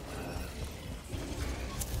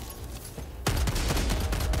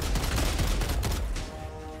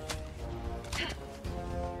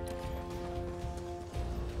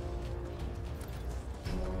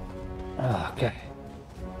 Okay.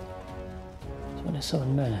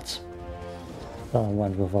 27 minutes. That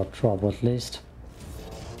went without trouble at least.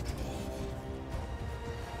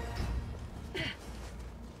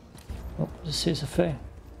 Oh, this is a thing.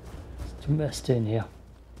 It's too messy in here.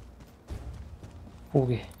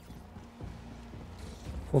 Foggy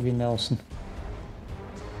Nelson.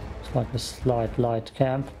 It's like a slight light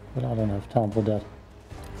camp, but I don't have time for that.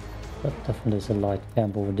 That definitely is a light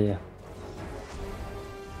camp over there.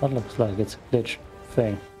 That looks like it's a glitch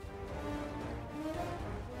thing.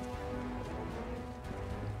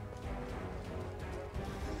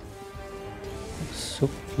 Looks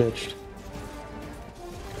super glitched.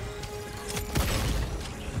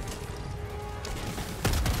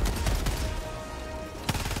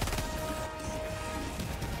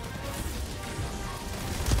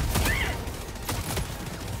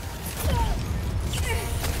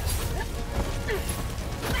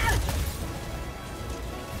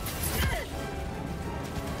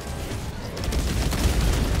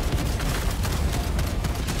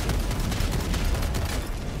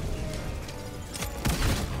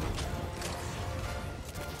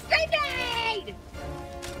 Grenade!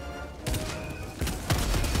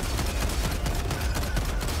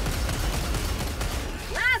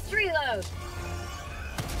 Last reload!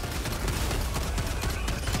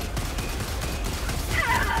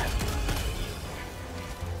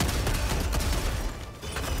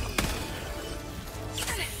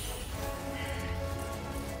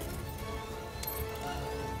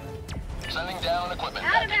 Sending down equipment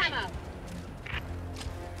Out of package. ammo!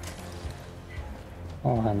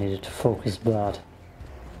 Oh, I needed to focus bad.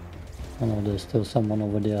 I know there's still someone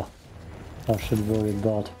over there I should worry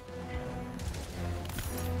about.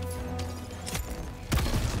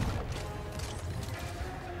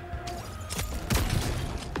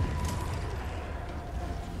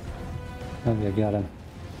 Maybe I got him.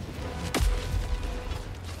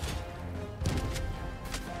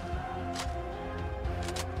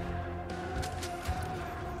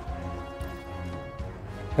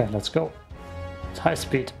 Okay, let's go. It's high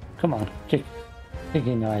speed. Come on, kick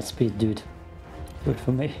in high speed, dude. Do it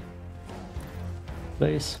for me.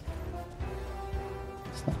 Please.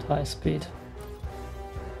 It's not high speed.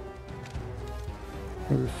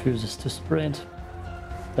 He refuses to sprint.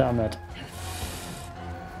 Damn it.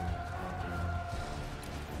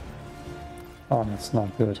 Oh, that's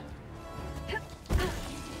not good.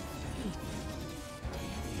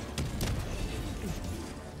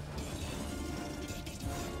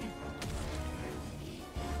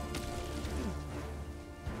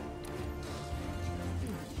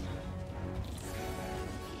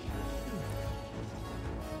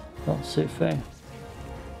 Don't see a thing.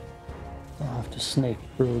 I'll have to sneak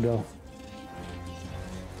through though.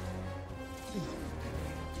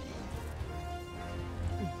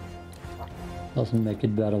 Doesn't make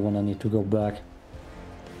it better when I need to go back.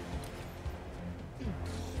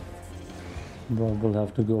 Probably will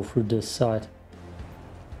have to go through this side.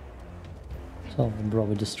 So I'll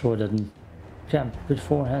probably destroy that camp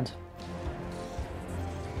beforehand.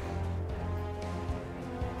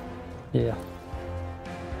 Yeah.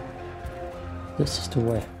 This is the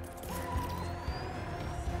way.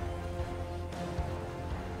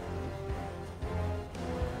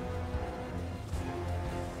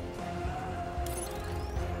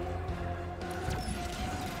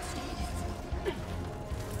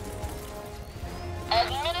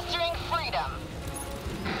 Administering freedom.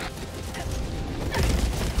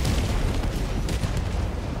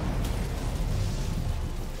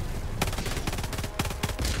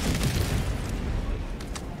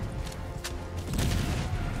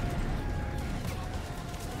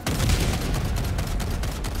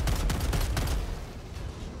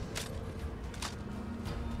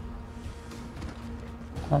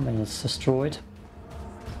 I mean, it's destroyed.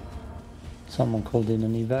 Someone called in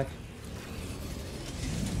an evac.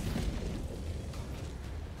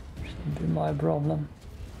 Shouldn't be my problem.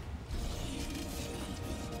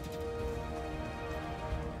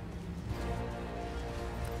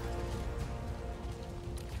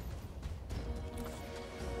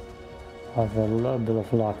 I have a little bit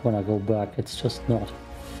of luck when I go back. It's just not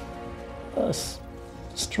as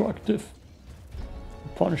destructive,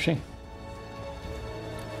 punishing.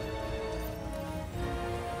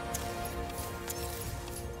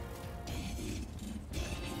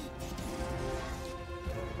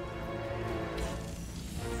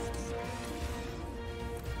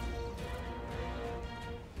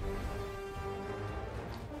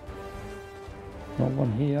 No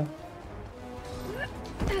one here.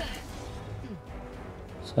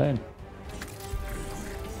 Same.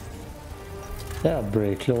 They're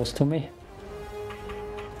very close to me.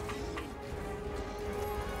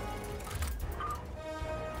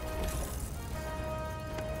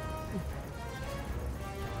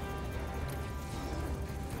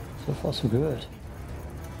 So far so good.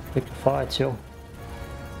 Pick a fight, yo.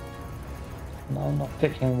 No, I'm not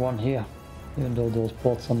picking one here, even though those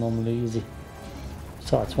bots are normally easy.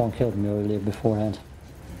 Besides, one killed me earlier beforehand.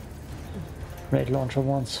 Raid launcher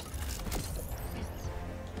once.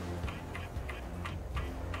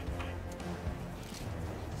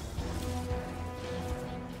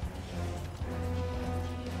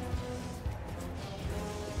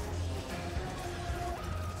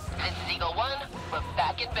 This is Eagle 1. We're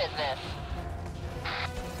back in business.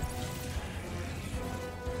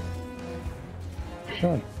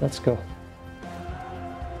 Good, let's go.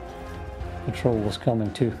 Patrol was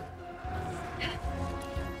coming too.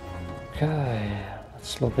 Okay,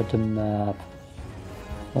 let's look at the map.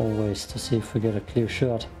 Always to see if we get a clear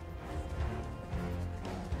shot.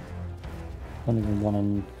 Don't even want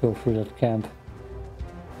to go through that camp.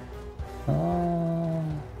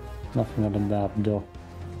 Nothing on the map though.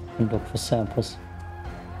 Can look for samples.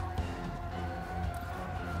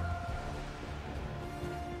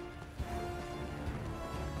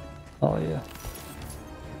 Oh yeah.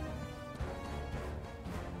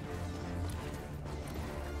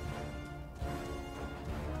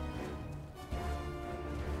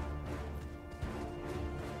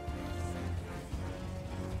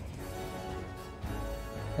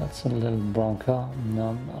 That's a little bunker. No,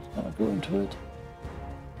 I'm not gonna go into it.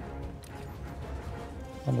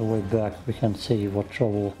 On the way back we can see what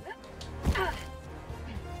trouble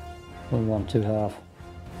we want to have.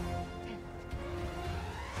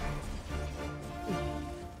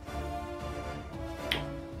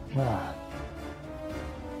 Ah.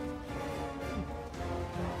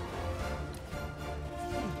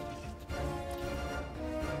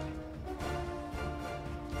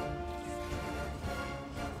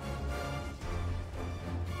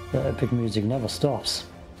 The epic music never stops.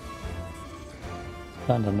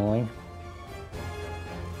 Kinda annoying.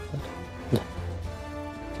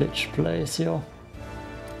 Glitch plays, yo.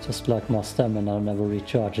 Just like my stamina never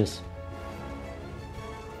recharges.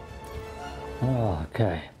 Oh,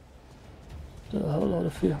 okay. A whole lot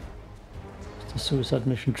of fear. the suicide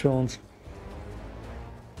mission drones.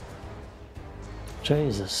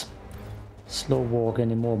 Jesus. Slow walk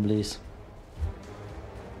anymore, please.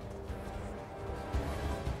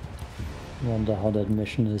 Wonder how that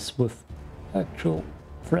mission is with actual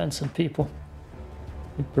friends and people.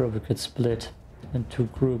 It probably could split in 2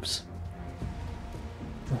 groups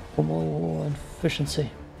for more efficiency.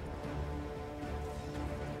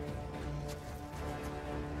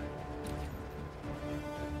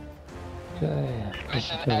 Okay,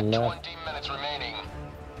 Mission to the at left. 20 minutes remaining.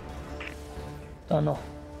 Oh no.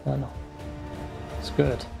 It's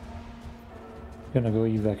good. Gonna go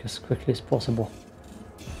evac as quickly as possible.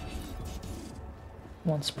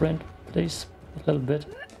 One sprint, please. A little bit.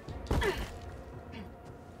 I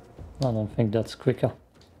don't think that's quicker.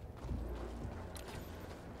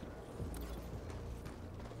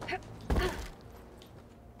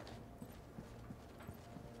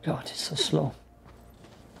 God, he's so slow.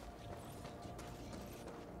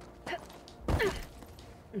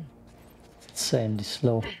 Insanely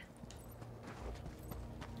slow.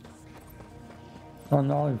 Oh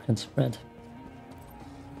no, you can sprint.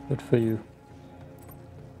 Good for you.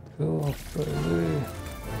 Good for you.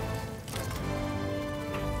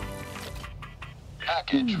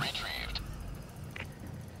 Package retrieved.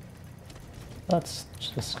 That's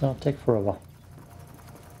just gonna take forever.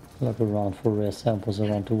 Look around for rare samples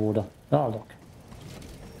around the water. Ah, look.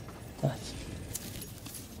 That's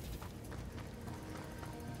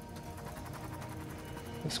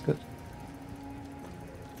good.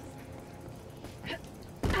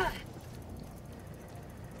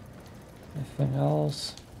 Anything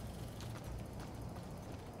else?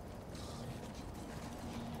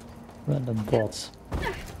 Random bots.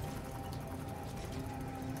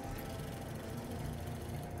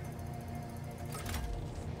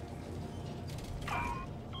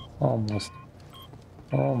 Almost.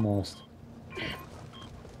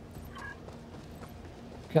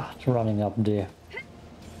 God, running up there.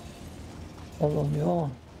 All on your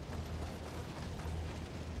own.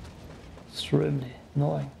 Extremely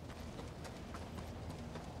annoying.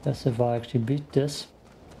 Guess if I actually beat this,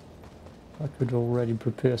 I could already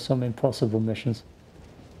prepare some impossible missions.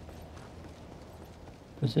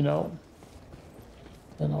 Because you know,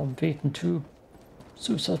 then I've beaten 2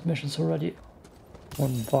 suicide missions already.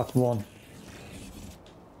 1 bug 1.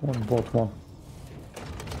 1 bot 1.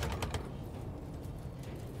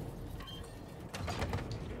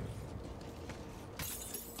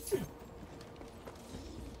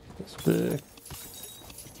 That's big.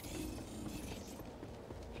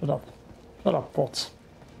 Shut up. Shut up, bots.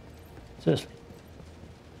 Seriously.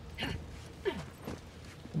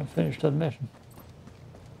 Gonna finish that mission.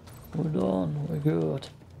 We're done. We're good.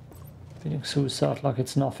 Beating suicide like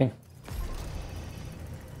it's nothing.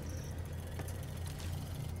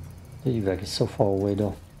 The evac is so far away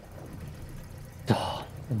though.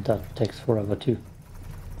 And that takes forever too.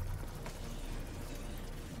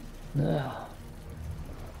 Yeah.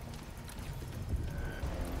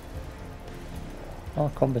 Oh,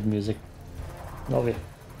 combat music. Love it.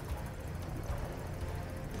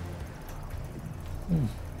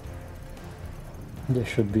 This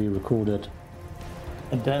should be recorded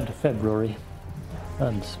at the end of February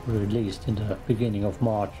and released in the beginning of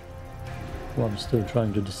March. So I'm still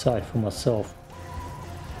trying to decide for myself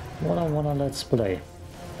what I wanna let's play.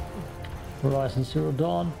 Horizon Zero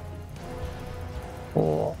Dawn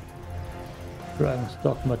or Dragon's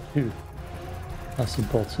Dogma 2. I see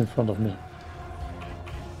bots in front of me.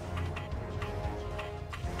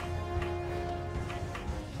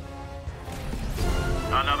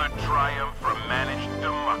 Another triumph for managed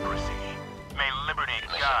democracy. May liberty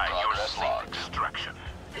guide your safe extraction.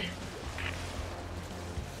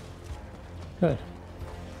 Good.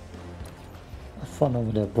 Have fun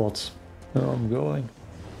over there, bots. Where I'm going.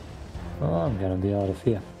 Oh, I'm gonna be out of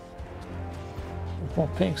here. More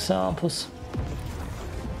pink samples.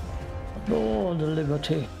 Oh, the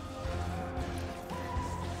liberty.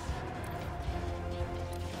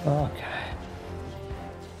 Okay.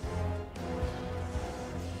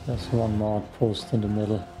 There's one more outpost in the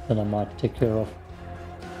middle that I might take care of.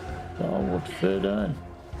 That would fit in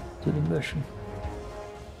to the mission.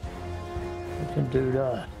 We can do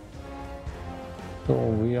that. So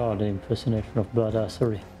we are the impersonation of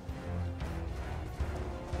badassery.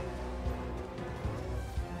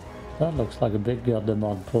 That looks like a big goddamn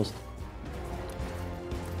outpost.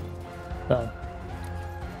 Done.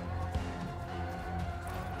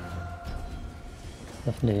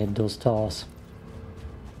 Definitely hit those towers.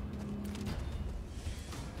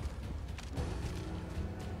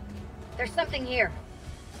 There's something here.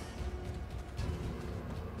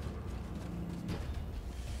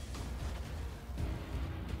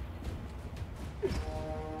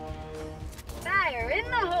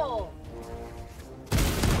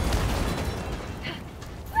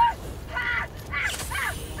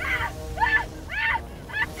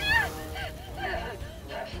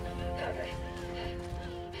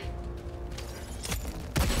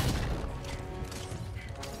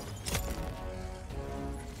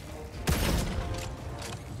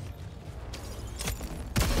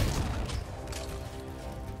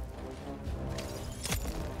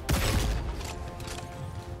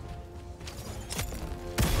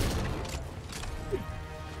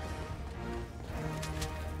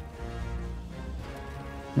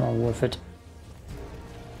 Not worth it.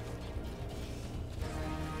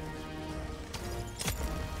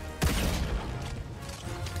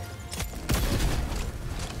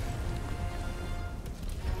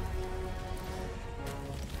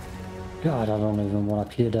 God, I don't even want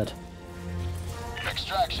to clear that.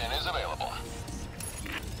 Extraction is available.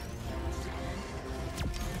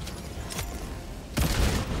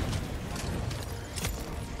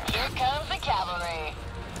 Here comes the cavalry.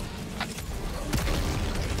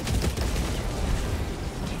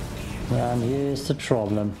 And here's the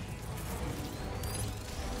problem.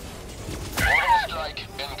 Orbital strike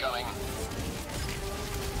incoming.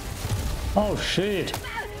 Oh shit!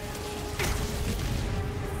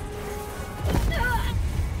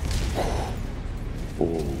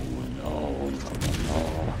 Oh no.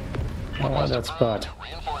 Oh, that's bad.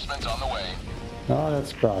 Reinforcements on the way. Oh,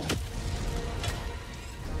 that's bad.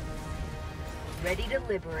 Ready to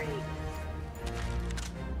liberate.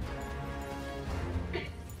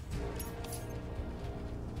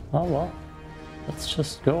 Oh well, let's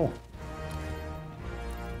just go.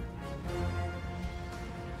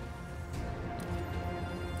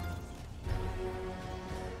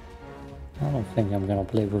 I don't think I'm gonna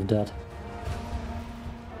play with that.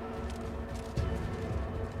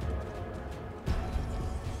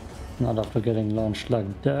 Not after getting launched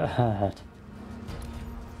like that.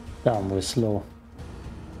 Damn, we're slow.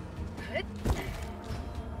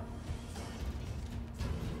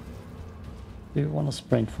 Do you want to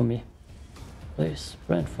sprint for me? Please,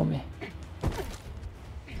 sprint for me.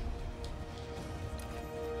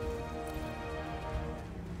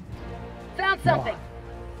 Found something.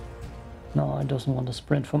 No, it doesn't want to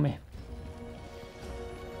sprint for me.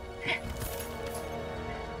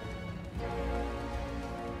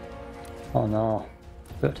 Oh no.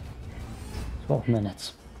 Good. 12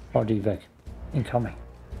 minutes. Hard evac. Incoming.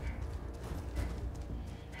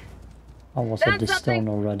 I was at this stone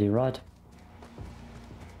already, right?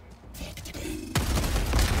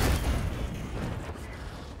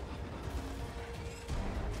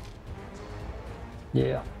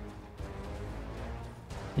 Yeah.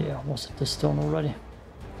 Yeah, I was at this stone already.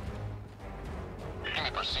 You may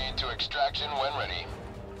proceed to extraction when ready.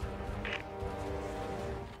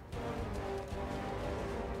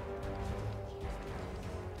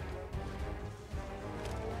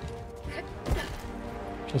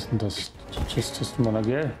 Just wanna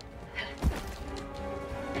go.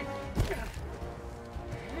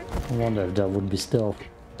 I wonder if that would be stealth.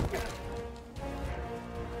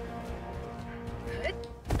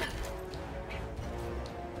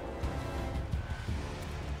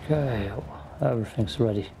 Okay, everything's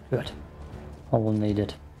ready. Good. I will need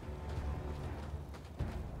it.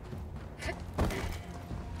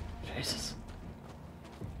 Jesus.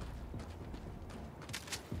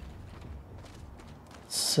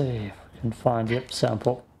 Let's see if we can find the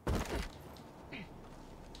sample.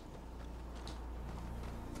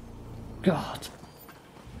 God.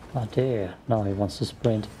 Oh dear. Now he wants to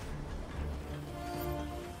sprint.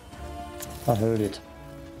 I heard it.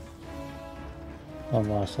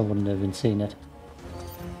 Otherwise I wouldn't have even seen it.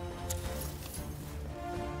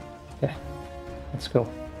 Okay, let's go.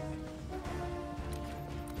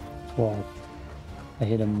 Wow, I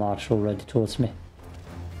hear them march already towards me.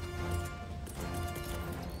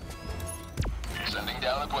 Sending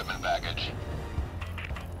down equipment package.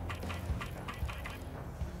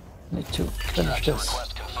 Need to finish this.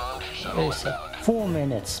 Request confirmed. Shuttle inbound. 4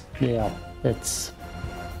 minutes. Yeah, that's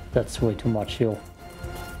way too much here.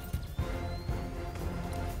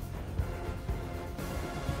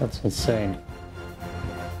 That's insane.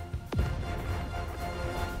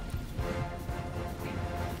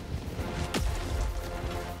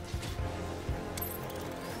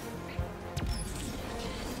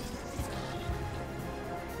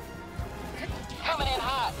 Coming in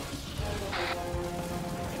hot.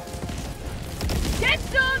 Get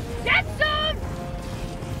some! Get some!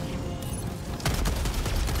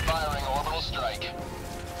 Firing orbital strike.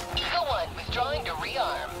 Eagle 1 withdrawing to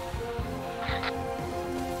rearm.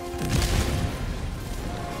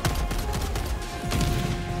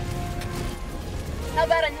 How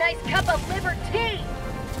about a nice cup of liver tea?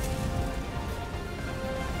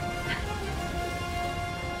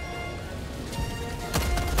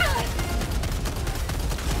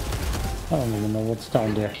 I don't even know what's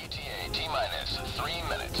down there. ETA T-minus 3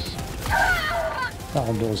 minutes.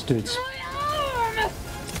 Oh, those dudes. My arm!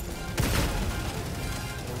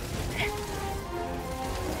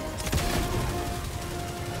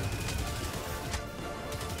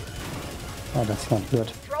 Oh, that's not good.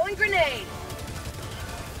 Throwing grenade.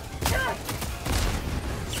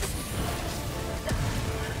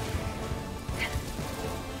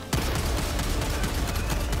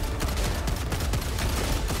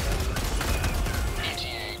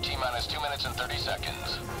 minutes and 30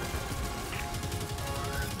 seconds.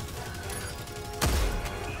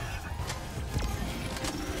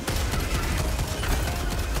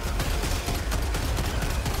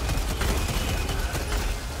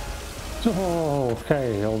 Oh,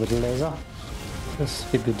 okay, orbital laser.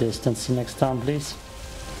 Just keep your distance next time, please.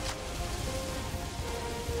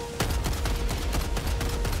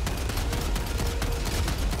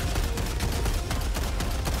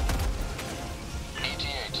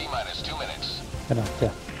 ETA T-minus 2 minutes. Get up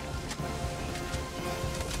there.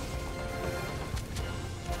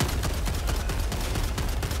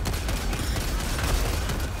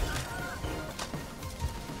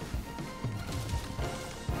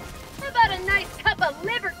 How about a nice cup of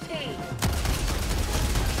liberty?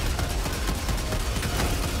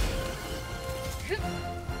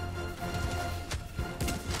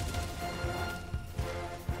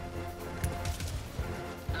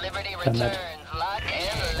 Liberty Damn it. returns. Locked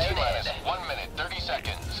and T-minus loaded. 1 minute, 30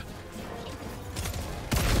 seconds.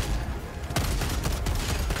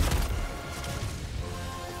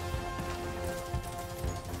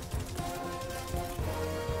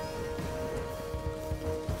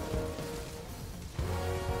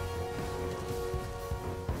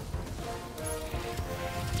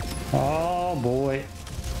 Oh boy.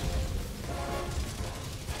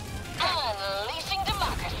 Unleashing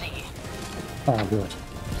democracy. Oh, good.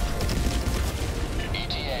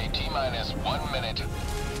 ETA T-minus 1 minute.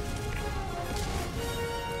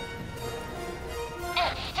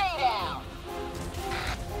 And stay down.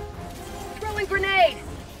 Throwing grenade!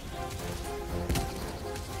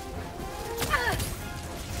 Ah!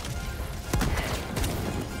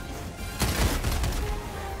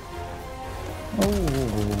 Oh.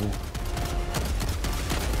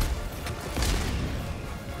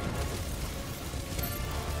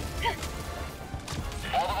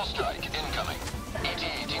 Orbital strike incoming.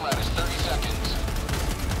 ETA T-minus 30 seconds.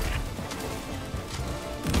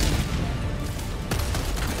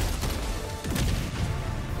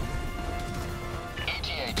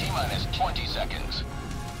 ETA T-minus 20 seconds.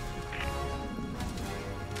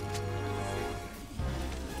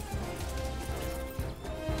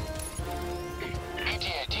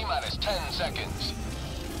 ETA T-minus 10 seconds.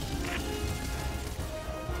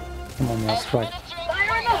 Come on, now strike. Administering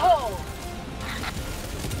Fire in the freedom. hole!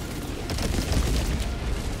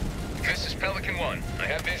 This is Pelican 1. I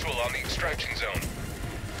have visual on the extraction zone.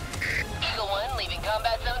 Eagle 1 leaving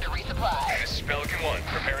combat zone to resupply. This is Pelican 1,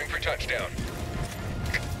 preparing for touchdown.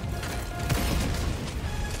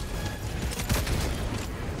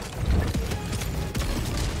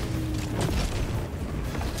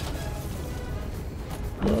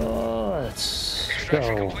 Let's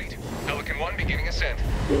Extraction go. complete. Pelican 1 beginning ascent.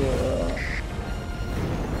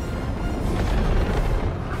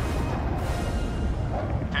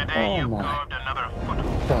 Today Oh you've my carved another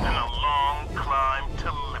foothold in a long climb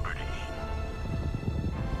to liberty.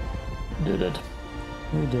 Did it.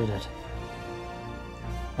 We did it.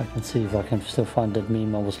 I can see if I can still find that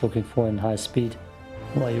meme I was looking for in high speed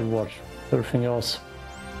while you watch everything else.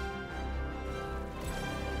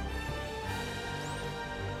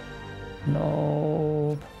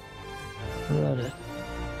 No. Read it.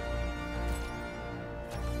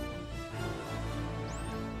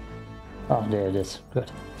 Ah, there it is.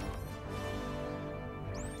 Good.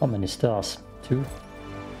 How many stars? 2?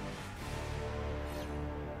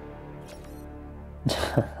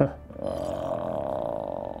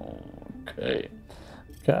 Okay.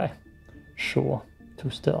 Okay. Sure. 2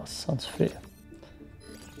 stars. Sounds fair.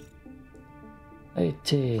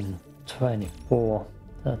 18, 24.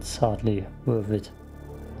 That's hardly worth it.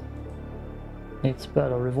 Needs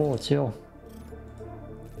better rewards, yo.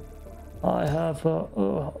 I have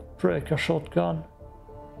a breaker shotgun,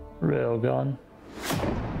 railgun,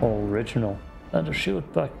 original, and a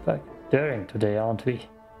shield backpack. Daring today, aren't we?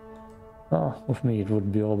 Ah, with me it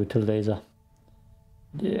would be orbital laser.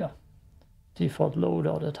 Yeah. Default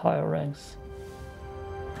loadout at higher ranks.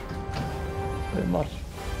 Very much.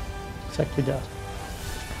 Exactly that.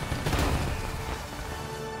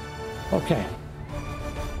 Okay.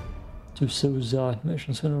 2 suicide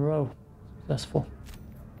missions in a row. Successful.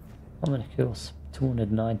 How many kills?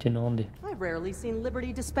 219 only. I've rarely seen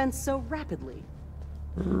liberty dispensed so rapidly.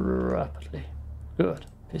 Rapidly. Good.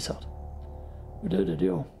 Peace out. We did it,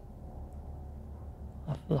 yo.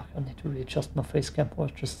 I feel like I need to readjust my face cam or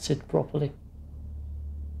just sit properly.